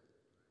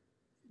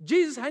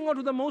 Jesus hung out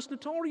with the most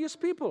notorious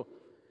people.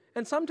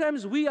 And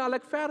sometimes we are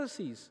like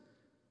Pharisees.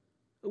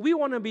 We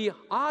want to be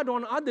hard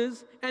on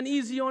others and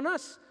easy on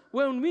us,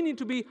 when we need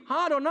to be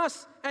hard on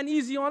us and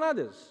easy on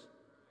others.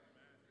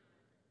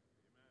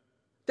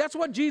 That's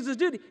what Jesus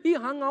did. He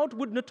hung out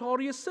with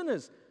notorious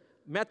sinners.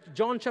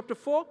 John chapter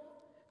 4,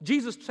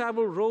 Jesus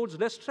traveled roads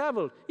less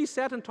traveled. He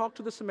sat and talked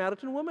to the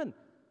Samaritan woman.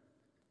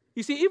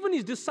 You see, even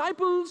his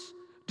disciples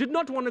did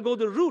not want to go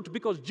the route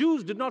because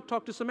Jews did not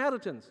talk to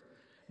Samaritans.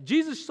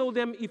 Jesus told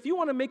them, if you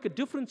want to make a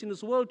difference in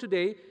this world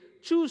today,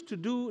 choose to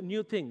do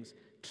new things.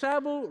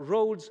 Travel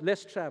roads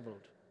less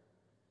traveled.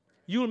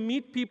 You'll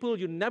meet people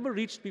you never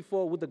reached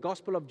before with the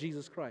gospel of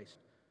Jesus Christ.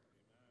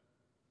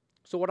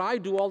 So what I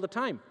do all the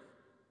time,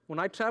 when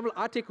I travel,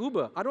 I take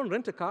Uber. I don't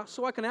rent a car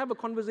so I can have a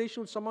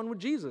conversation with someone with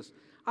Jesus.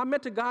 I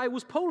met a guy who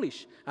was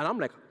Polish, and I'm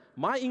like,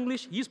 my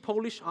English, he's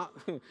Polish. How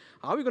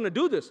are we going to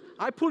do this?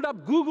 I pulled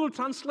up Google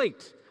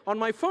Translate on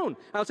my phone.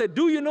 I said,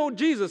 do you know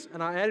Jesus?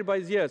 And I had it by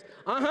his ears.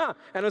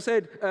 And I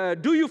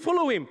said, do you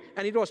follow him?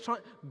 And it was,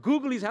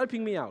 Google is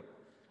helping me out.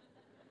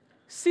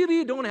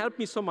 Siri don't help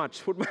me so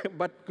much,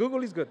 but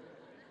Google is good.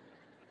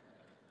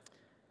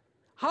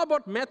 How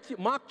about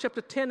Mark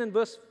chapter 10 and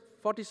verse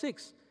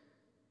 46?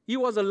 He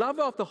was a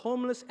lover of the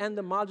homeless and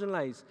the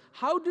marginalized.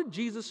 How did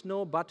Jesus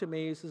know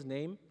Bartimaeus'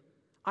 name?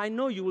 I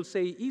know you will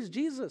say, he's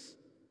Jesus.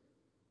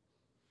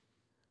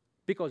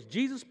 Because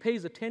Jesus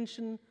pays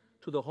attention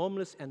to the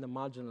homeless and the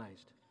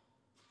marginalized.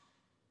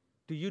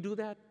 Do you do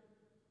that?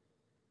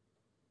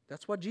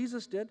 That's what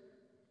Jesus did.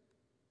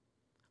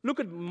 Look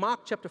at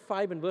Mark chapter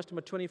 5 and verse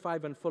number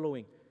 25 and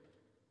following.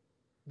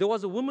 There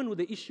was a woman with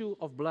the issue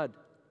of blood.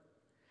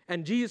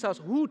 And Jesus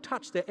asked, who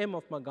touched the hem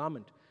of my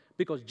garment?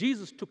 Because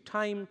Jesus took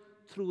time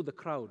through the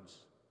crowds.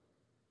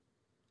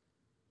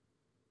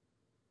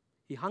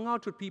 He hung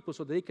out with people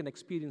so they can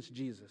experience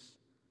Jesus.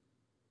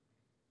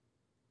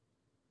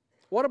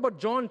 What about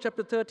John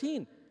chapter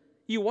 13?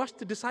 He washed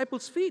the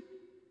disciples' feet.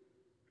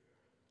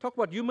 Talk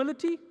about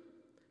humility.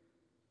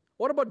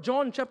 What about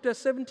John chapter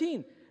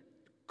 17?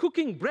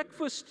 Cooking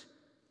breakfast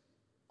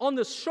on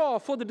the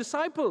shore for the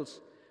disciples.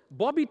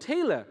 Bobby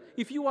Taylor,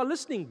 if you are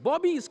listening,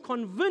 Bobby is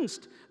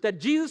convinced that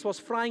Jesus was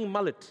frying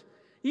mullet.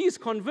 He is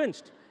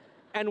convinced.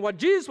 And what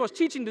Jesus was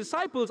teaching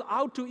disciples,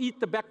 how to eat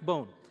the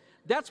backbone.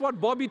 That's what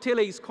Bobby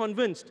Taylor is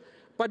convinced.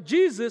 But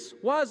Jesus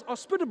was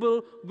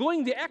hospitable,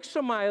 going the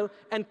extra mile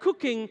and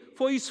cooking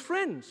for his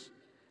friends.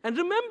 And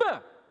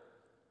remember,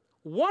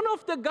 one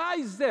of the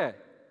guys there,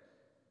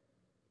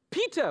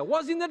 Peter,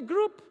 was in that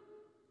group.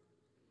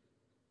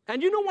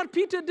 And you know what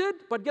Peter did?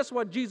 But guess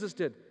what Jesus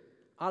did?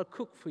 I'll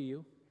cook for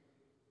you.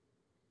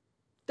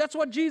 That's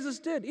what Jesus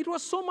did. It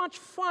was so much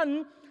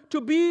fun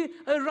to be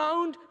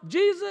around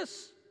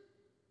Jesus.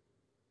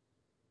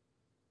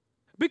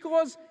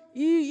 Because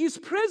his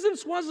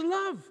presence was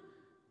love.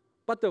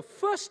 But the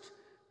first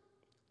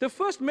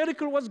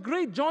miracle was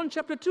great. John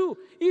chapter 2.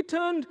 He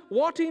turned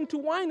water into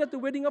wine at the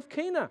wedding of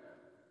Cana.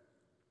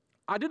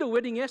 I did a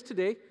wedding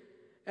yesterday,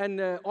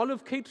 and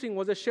Olive Catering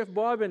was a Chef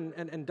Bob and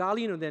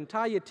Darlene and the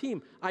entire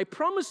team. I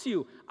promise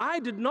you, I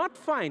did not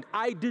find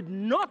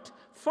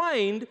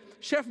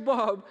Chef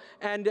Bob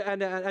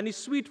and his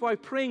sweet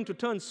wife praying to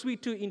turn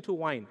sweet tea into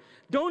wine.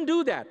 Don't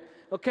do that,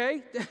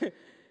 okay?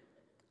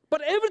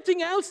 But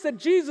everything else that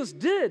Jesus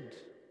did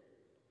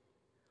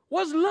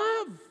was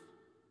love.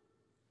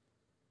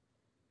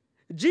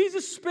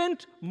 Jesus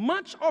spent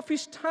much of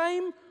his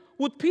time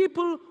with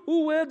people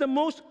who were the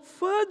most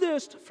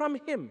furthest from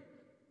him.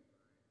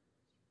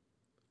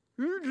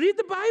 Read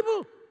the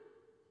Bible.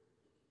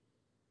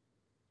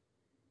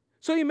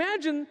 So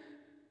imagine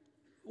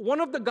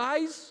one of the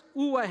guys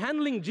who were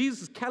handling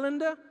Jesus'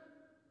 calendar,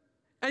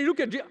 and you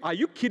look at, are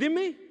you kidding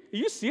me? Are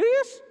you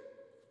serious?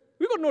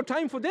 We got no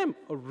time for them.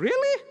 Oh,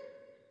 really?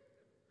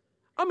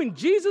 I mean,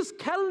 Jesus'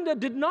 calendar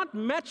did not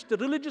match the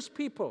religious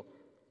people.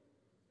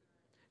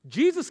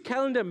 Jesus'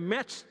 calendar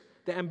matched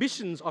the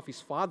ambitions of his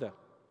Father.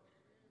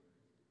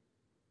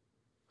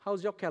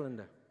 How's your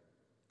calendar?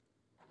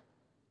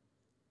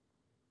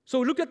 So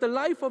look at the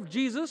life of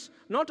Jesus.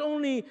 Not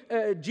only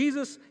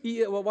Jesus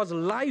was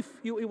life,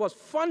 it was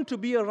fun to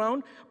be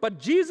around, but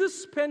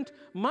Jesus spent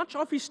much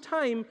of his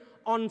time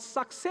on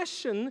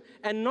succession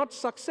and not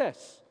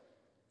success.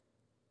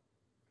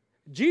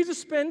 Jesus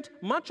spent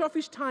much of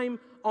his time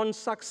on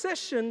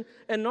succession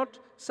and not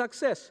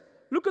success.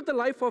 Look at the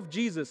life of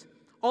Jesus.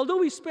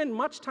 Although he spent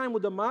much time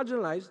with the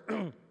marginalized,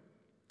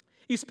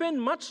 he spent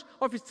much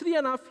of his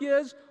 3.5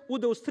 years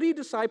with those 3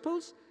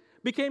 disciples,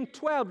 became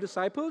 12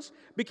 disciples,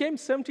 became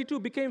 72,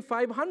 became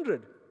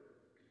 500.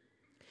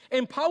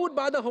 Empowered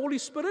by the Holy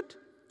Spirit,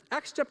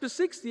 Acts chapter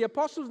 6, the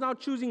apostles now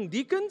choosing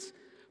deacons.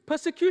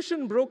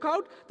 Persecution broke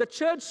out, the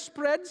church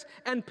spreads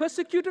and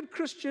persecuted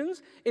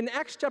Christians. In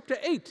Acts chapter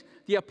 8,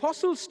 the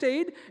apostles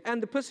stayed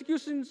and the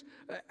persecutions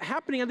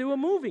happening and they were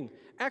moving.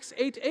 Acts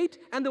 8:8,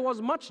 and there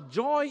was much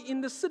joy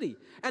in the city.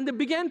 And they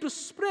began to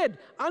spread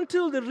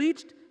until they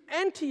reached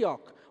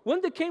Antioch.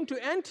 When they came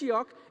to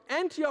Antioch,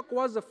 Antioch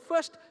was the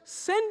first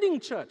sending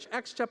church,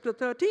 Acts chapter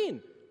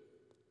 13.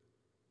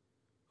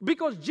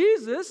 Because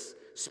Jesus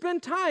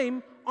spent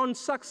time on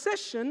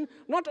succession,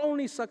 not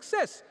only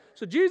success.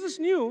 So Jesus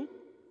knew,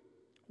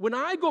 when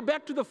I go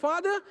back to the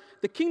Father,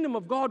 the kingdom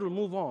of God will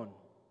move on.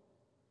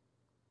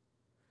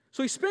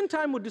 So he spent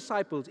time with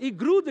disciples. He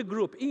grew the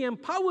group. He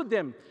empowered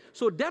them.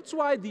 So that's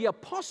why the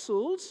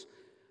apostles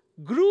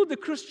grew the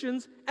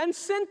Christians and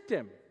sent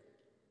them.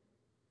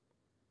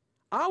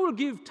 I will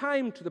give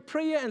time to the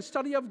prayer and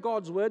study of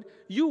God's word.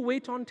 You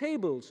wait on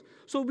tables.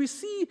 So we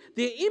see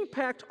the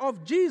impact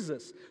of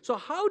Jesus. So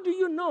how do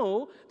you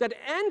know that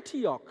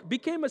Antioch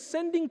became a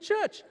sending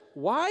church?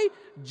 Why?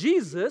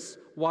 Jesus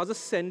was a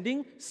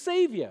sending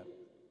Savior.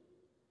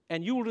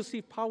 And you will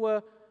receive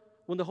power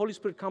when the Holy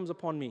Spirit comes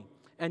upon me.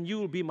 And you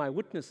will be my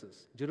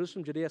witnesses.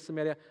 Jerusalem, Judea,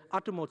 Samaria,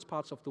 uttermost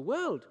parts of the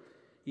world.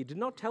 He did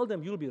not tell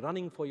them you'll be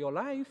running for your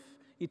life.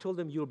 He told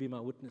them you'll be my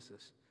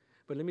witnesses.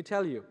 But let me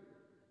tell you,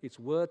 it's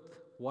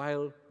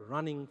worthwhile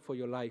running for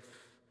your life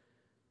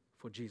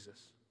for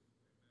Jesus.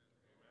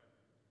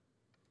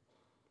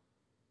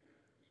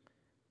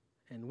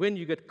 And when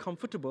you get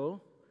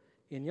comfortable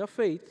in your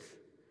faith,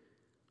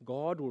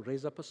 God will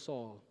raise up a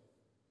Saul.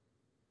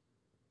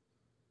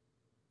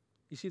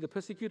 You see, the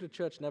persecuted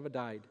church never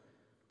died.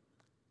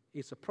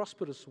 It's the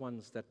prosperous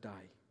ones that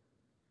die.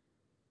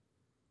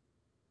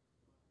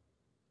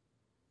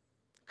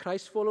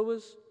 Christ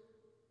followers,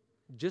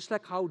 just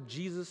like how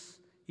Jesus,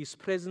 his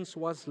presence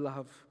was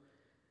love,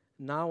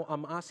 now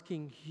I'm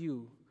asking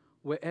you,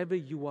 wherever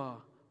you are,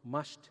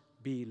 must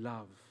be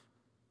love.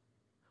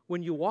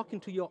 When you walk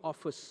into your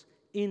office,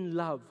 in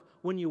love.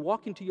 When you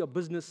walk into your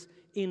business,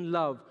 in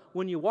love.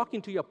 When you walk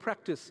into your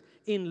practice,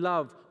 in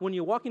love. When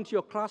you walk into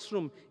your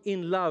classroom,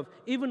 in love.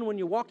 Even when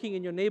you're walking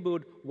in your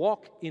neighborhood,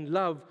 walk in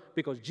love,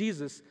 because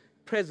Jesus'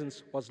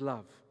 presence was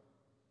love.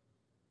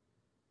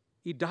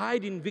 He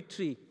died in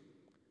victory.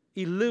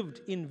 He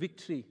lived in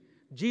victory.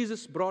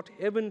 Jesus brought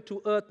heaven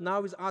to earth.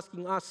 Now he's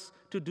asking us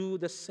to do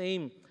the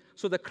same.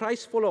 So the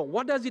Christ follower,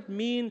 what does it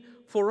mean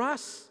for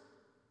us?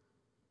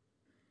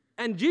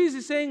 And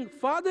Jesus is saying,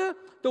 Father,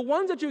 the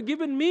ones that you've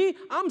given me,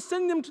 I'm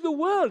sending them to the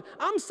world.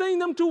 I'm sending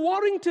them to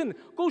Warrington.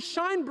 Go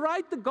shine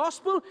bright the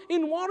gospel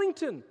in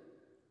Warrington.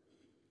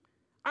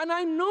 And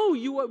I know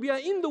we are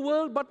in the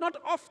world, but not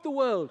of the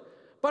world.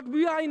 But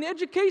we are in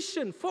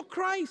education for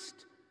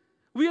Christ.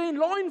 We are in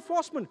law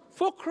enforcement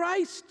for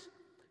Christ.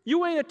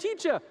 You are a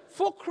teacher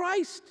for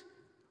Christ.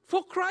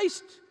 For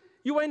Christ.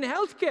 You are in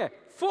healthcare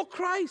for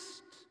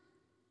Christ.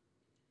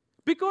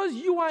 Because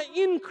you are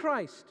in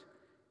Christ.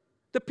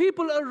 The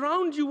people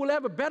around you will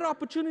have a better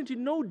opportunity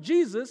to know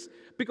Jesus,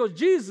 because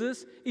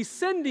Jesus is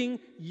sending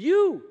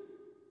you.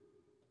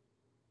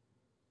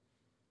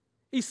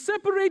 He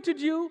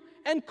separated you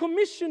and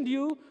commissioned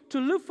you to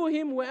live for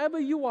Him wherever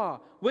you are,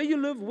 where you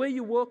live, where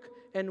you work,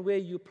 and where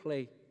you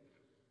play.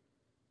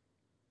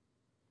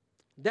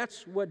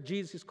 That's what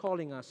Jesus is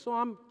calling us. So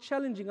I'm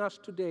challenging us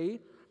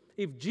today.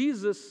 If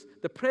Jesus,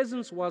 the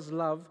presence was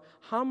love,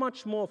 how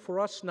much more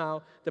for us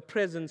now the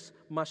presence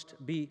must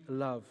be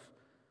love?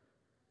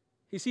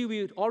 You see,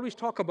 we always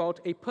talk about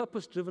a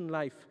purpose-driven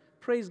life.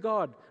 Praise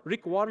God.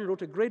 Rick Warren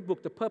wrote a great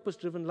book, The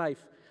Purpose-Driven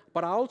Life.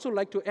 But I also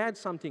like to add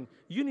something.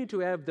 You need to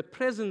have the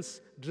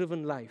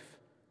presence-driven life.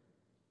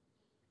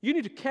 You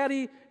need to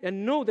carry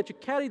and know that you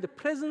carry the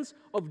presence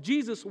of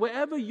Jesus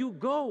wherever you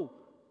go.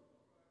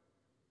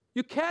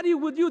 You carry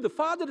with you the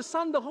Father, the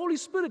Son, the Holy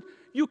Spirit.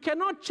 You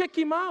cannot check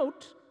Him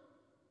out.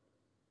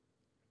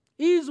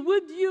 He is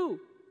with you.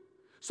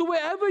 So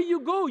wherever you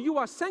go, you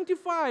are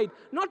sanctified,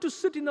 not to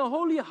sit in a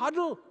holy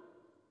huddle.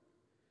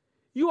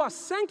 You are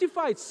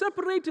sanctified,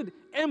 separated,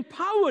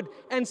 empowered,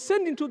 and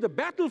sent into the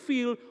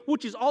battlefield,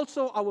 which is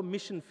also our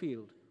mission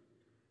field.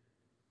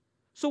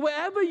 So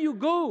wherever you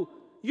go,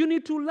 you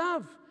need to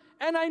love.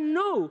 And I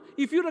know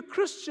if you're a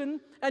Christian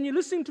and you're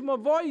listening to my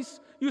voice,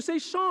 you say,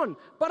 Sean,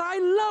 but I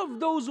love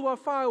those who are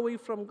far away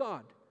from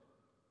God.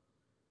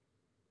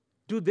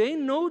 Do they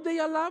know they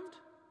are loved?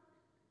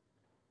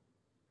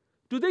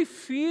 Do they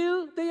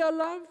feel they are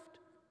loved?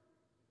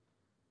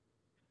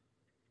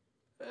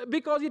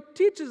 Because it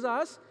teaches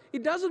us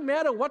it doesn't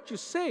matter what you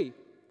say.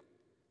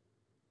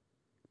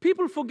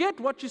 People forget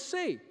what you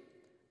say,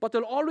 but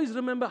they'll always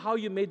remember how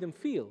you made them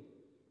feel.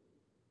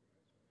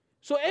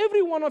 So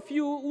every one of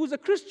you who's a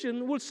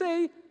Christian will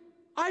say,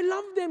 I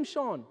love them,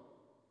 Sean.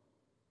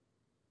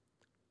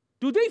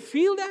 Do they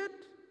feel that?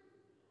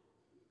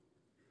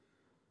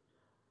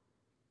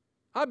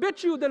 I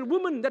bet you the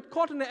woman that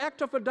caught in the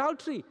act of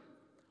adultery,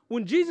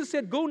 when Jesus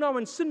said, go now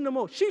and sin no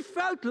more, she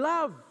felt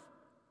love.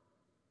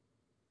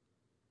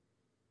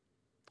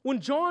 When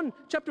John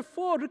chapter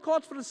 4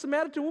 records for the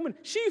Samaritan woman,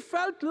 she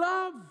felt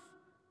love.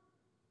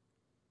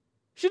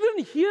 She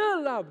didn't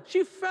hear love,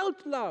 she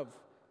felt love.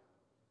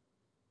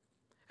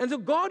 And so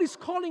God is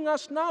calling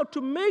us now to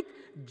make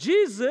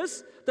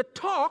Jesus the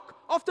talk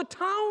of the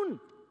town.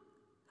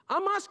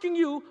 I'm asking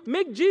you,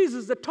 make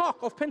Jesus the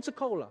talk of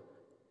Pensacola.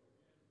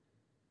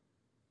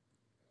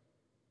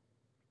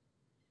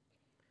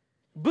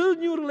 Build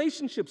new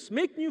relationships,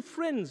 make new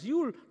friends.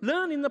 You'll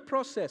learn in the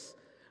process.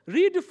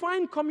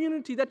 Redefine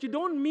community, that you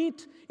don't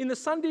meet in the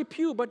Sunday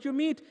pew, but you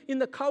meet in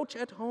the couch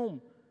at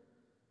home.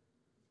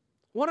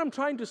 What I'm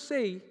trying to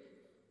say,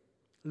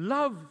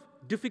 love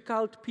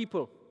difficult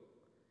people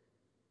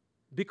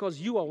because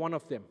you are one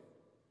of them.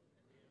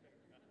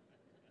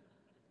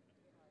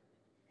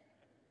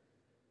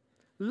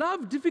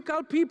 Love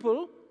difficult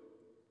people,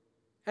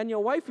 and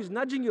your wife is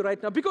nudging you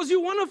right now because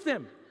you're one of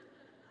them.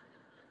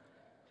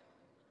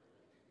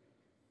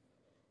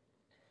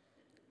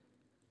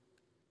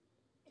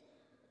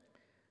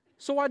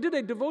 So I did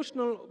a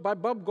devotional by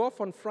Bob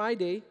Goff on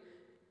Friday,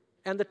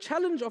 and the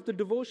challenge of the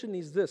devotion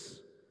is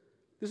this.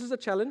 This is a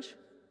challenge.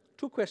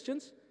 2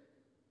 questions.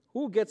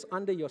 Who gets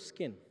under your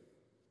skin?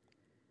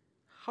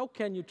 How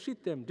can you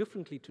treat them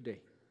differently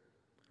today?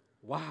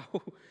 Wow.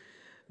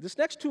 This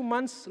next 2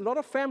 months, a lot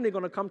of family are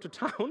going to come to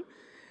town,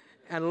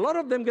 and a lot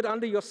of them get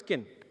under your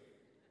skin.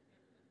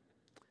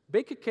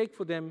 Bake a cake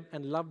for them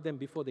and love them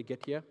before they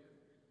get here.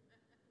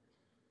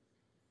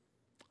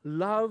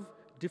 Love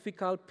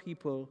difficult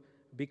people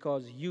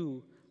because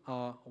you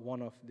are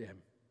one of them.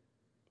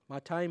 My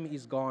time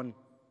is gone.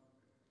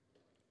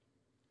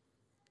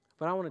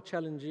 But I want to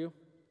challenge you.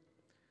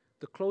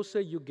 The closer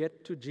you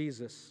get to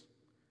Jesus,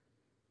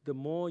 the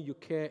more you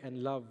care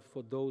and love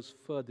for those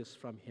furthest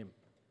from Him.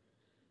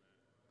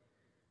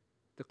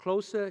 The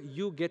closer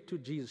you get to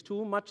Jesus, to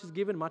whom much is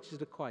given, much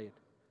is required.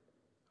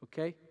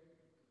 Okay?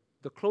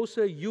 The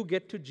closer you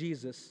get to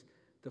Jesus,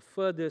 the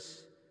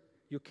furthest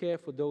you care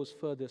for those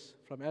furthest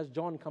from, as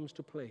John comes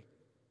to play.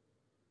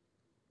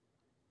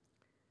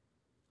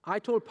 I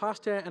told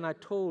Pastor and I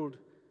told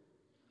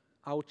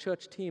our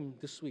church team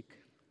this week,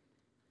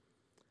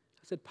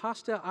 I said,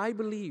 Pastor, I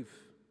believe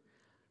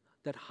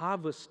that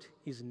harvest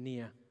is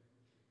near.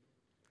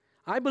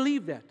 I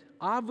believe that.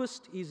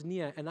 Harvest is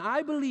near. And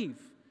I believe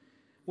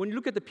when you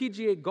look at the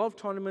PGA golf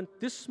tournament,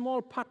 this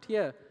small putt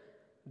here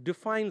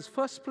defines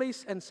first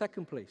place and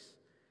second place.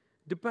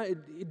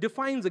 It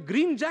defines a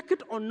green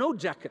jacket or no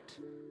jacket.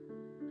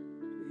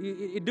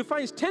 It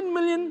defines 10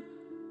 million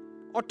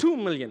or 2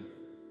 million.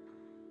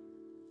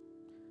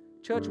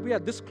 Church, we are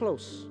this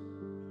close.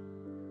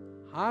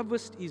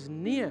 Harvest is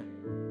near.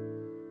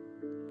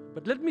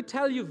 But let me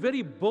tell you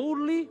very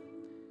boldly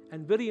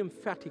and very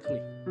emphatically,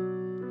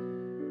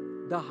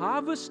 the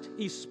harvest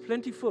is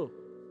plentiful.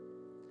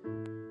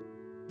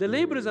 The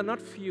laborers are not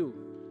few.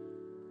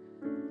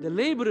 The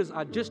laborers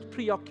are just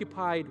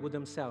preoccupied with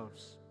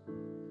themselves.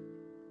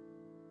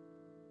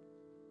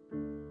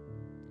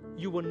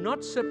 You were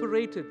not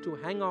separated to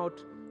hang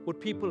out with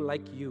people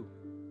like you.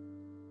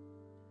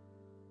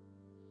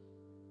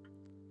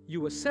 You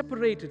were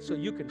separated so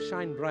you can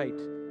shine bright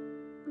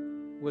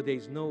where there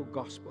is no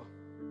gospel.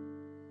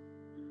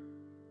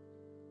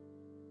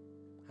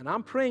 And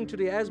I'm praying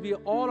today, as we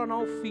are all on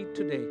our feet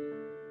today,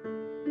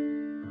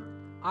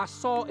 I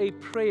saw a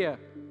prayer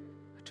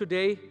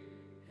today,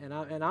 and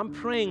I'm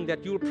praying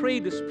that you'll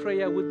pray this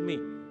prayer with me,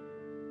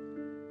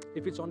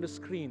 if it's on the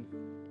screen.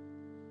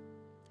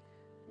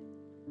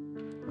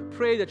 I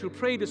pray that you'll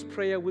pray this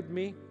prayer with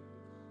me.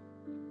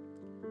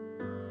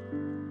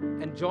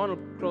 And John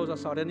will close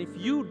us out. And if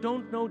you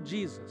don't know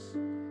Jesus,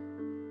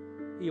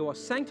 He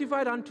was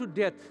sanctified unto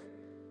death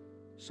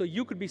so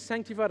you could be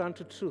sanctified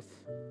unto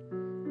truth.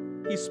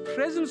 His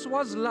presence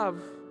was love,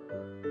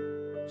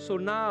 so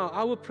now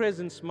our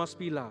presence must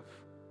be love.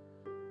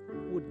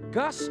 With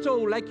gusto,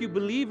 like you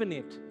believe in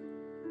it,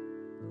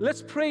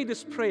 let's pray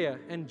this prayer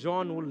and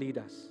John will lead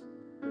us.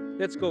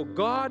 Let's go.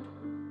 God,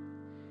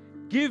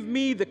 give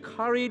me the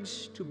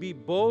courage to be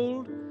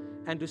bold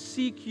and to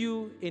seek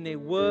you in a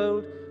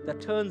world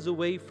that turns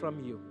away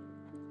from you.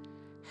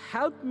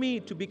 Help me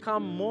to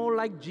become more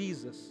like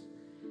Jesus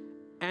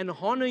and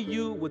honor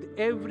you with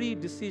every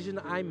decision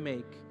I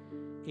make.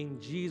 In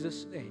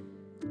Jesus' name,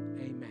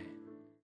 amen.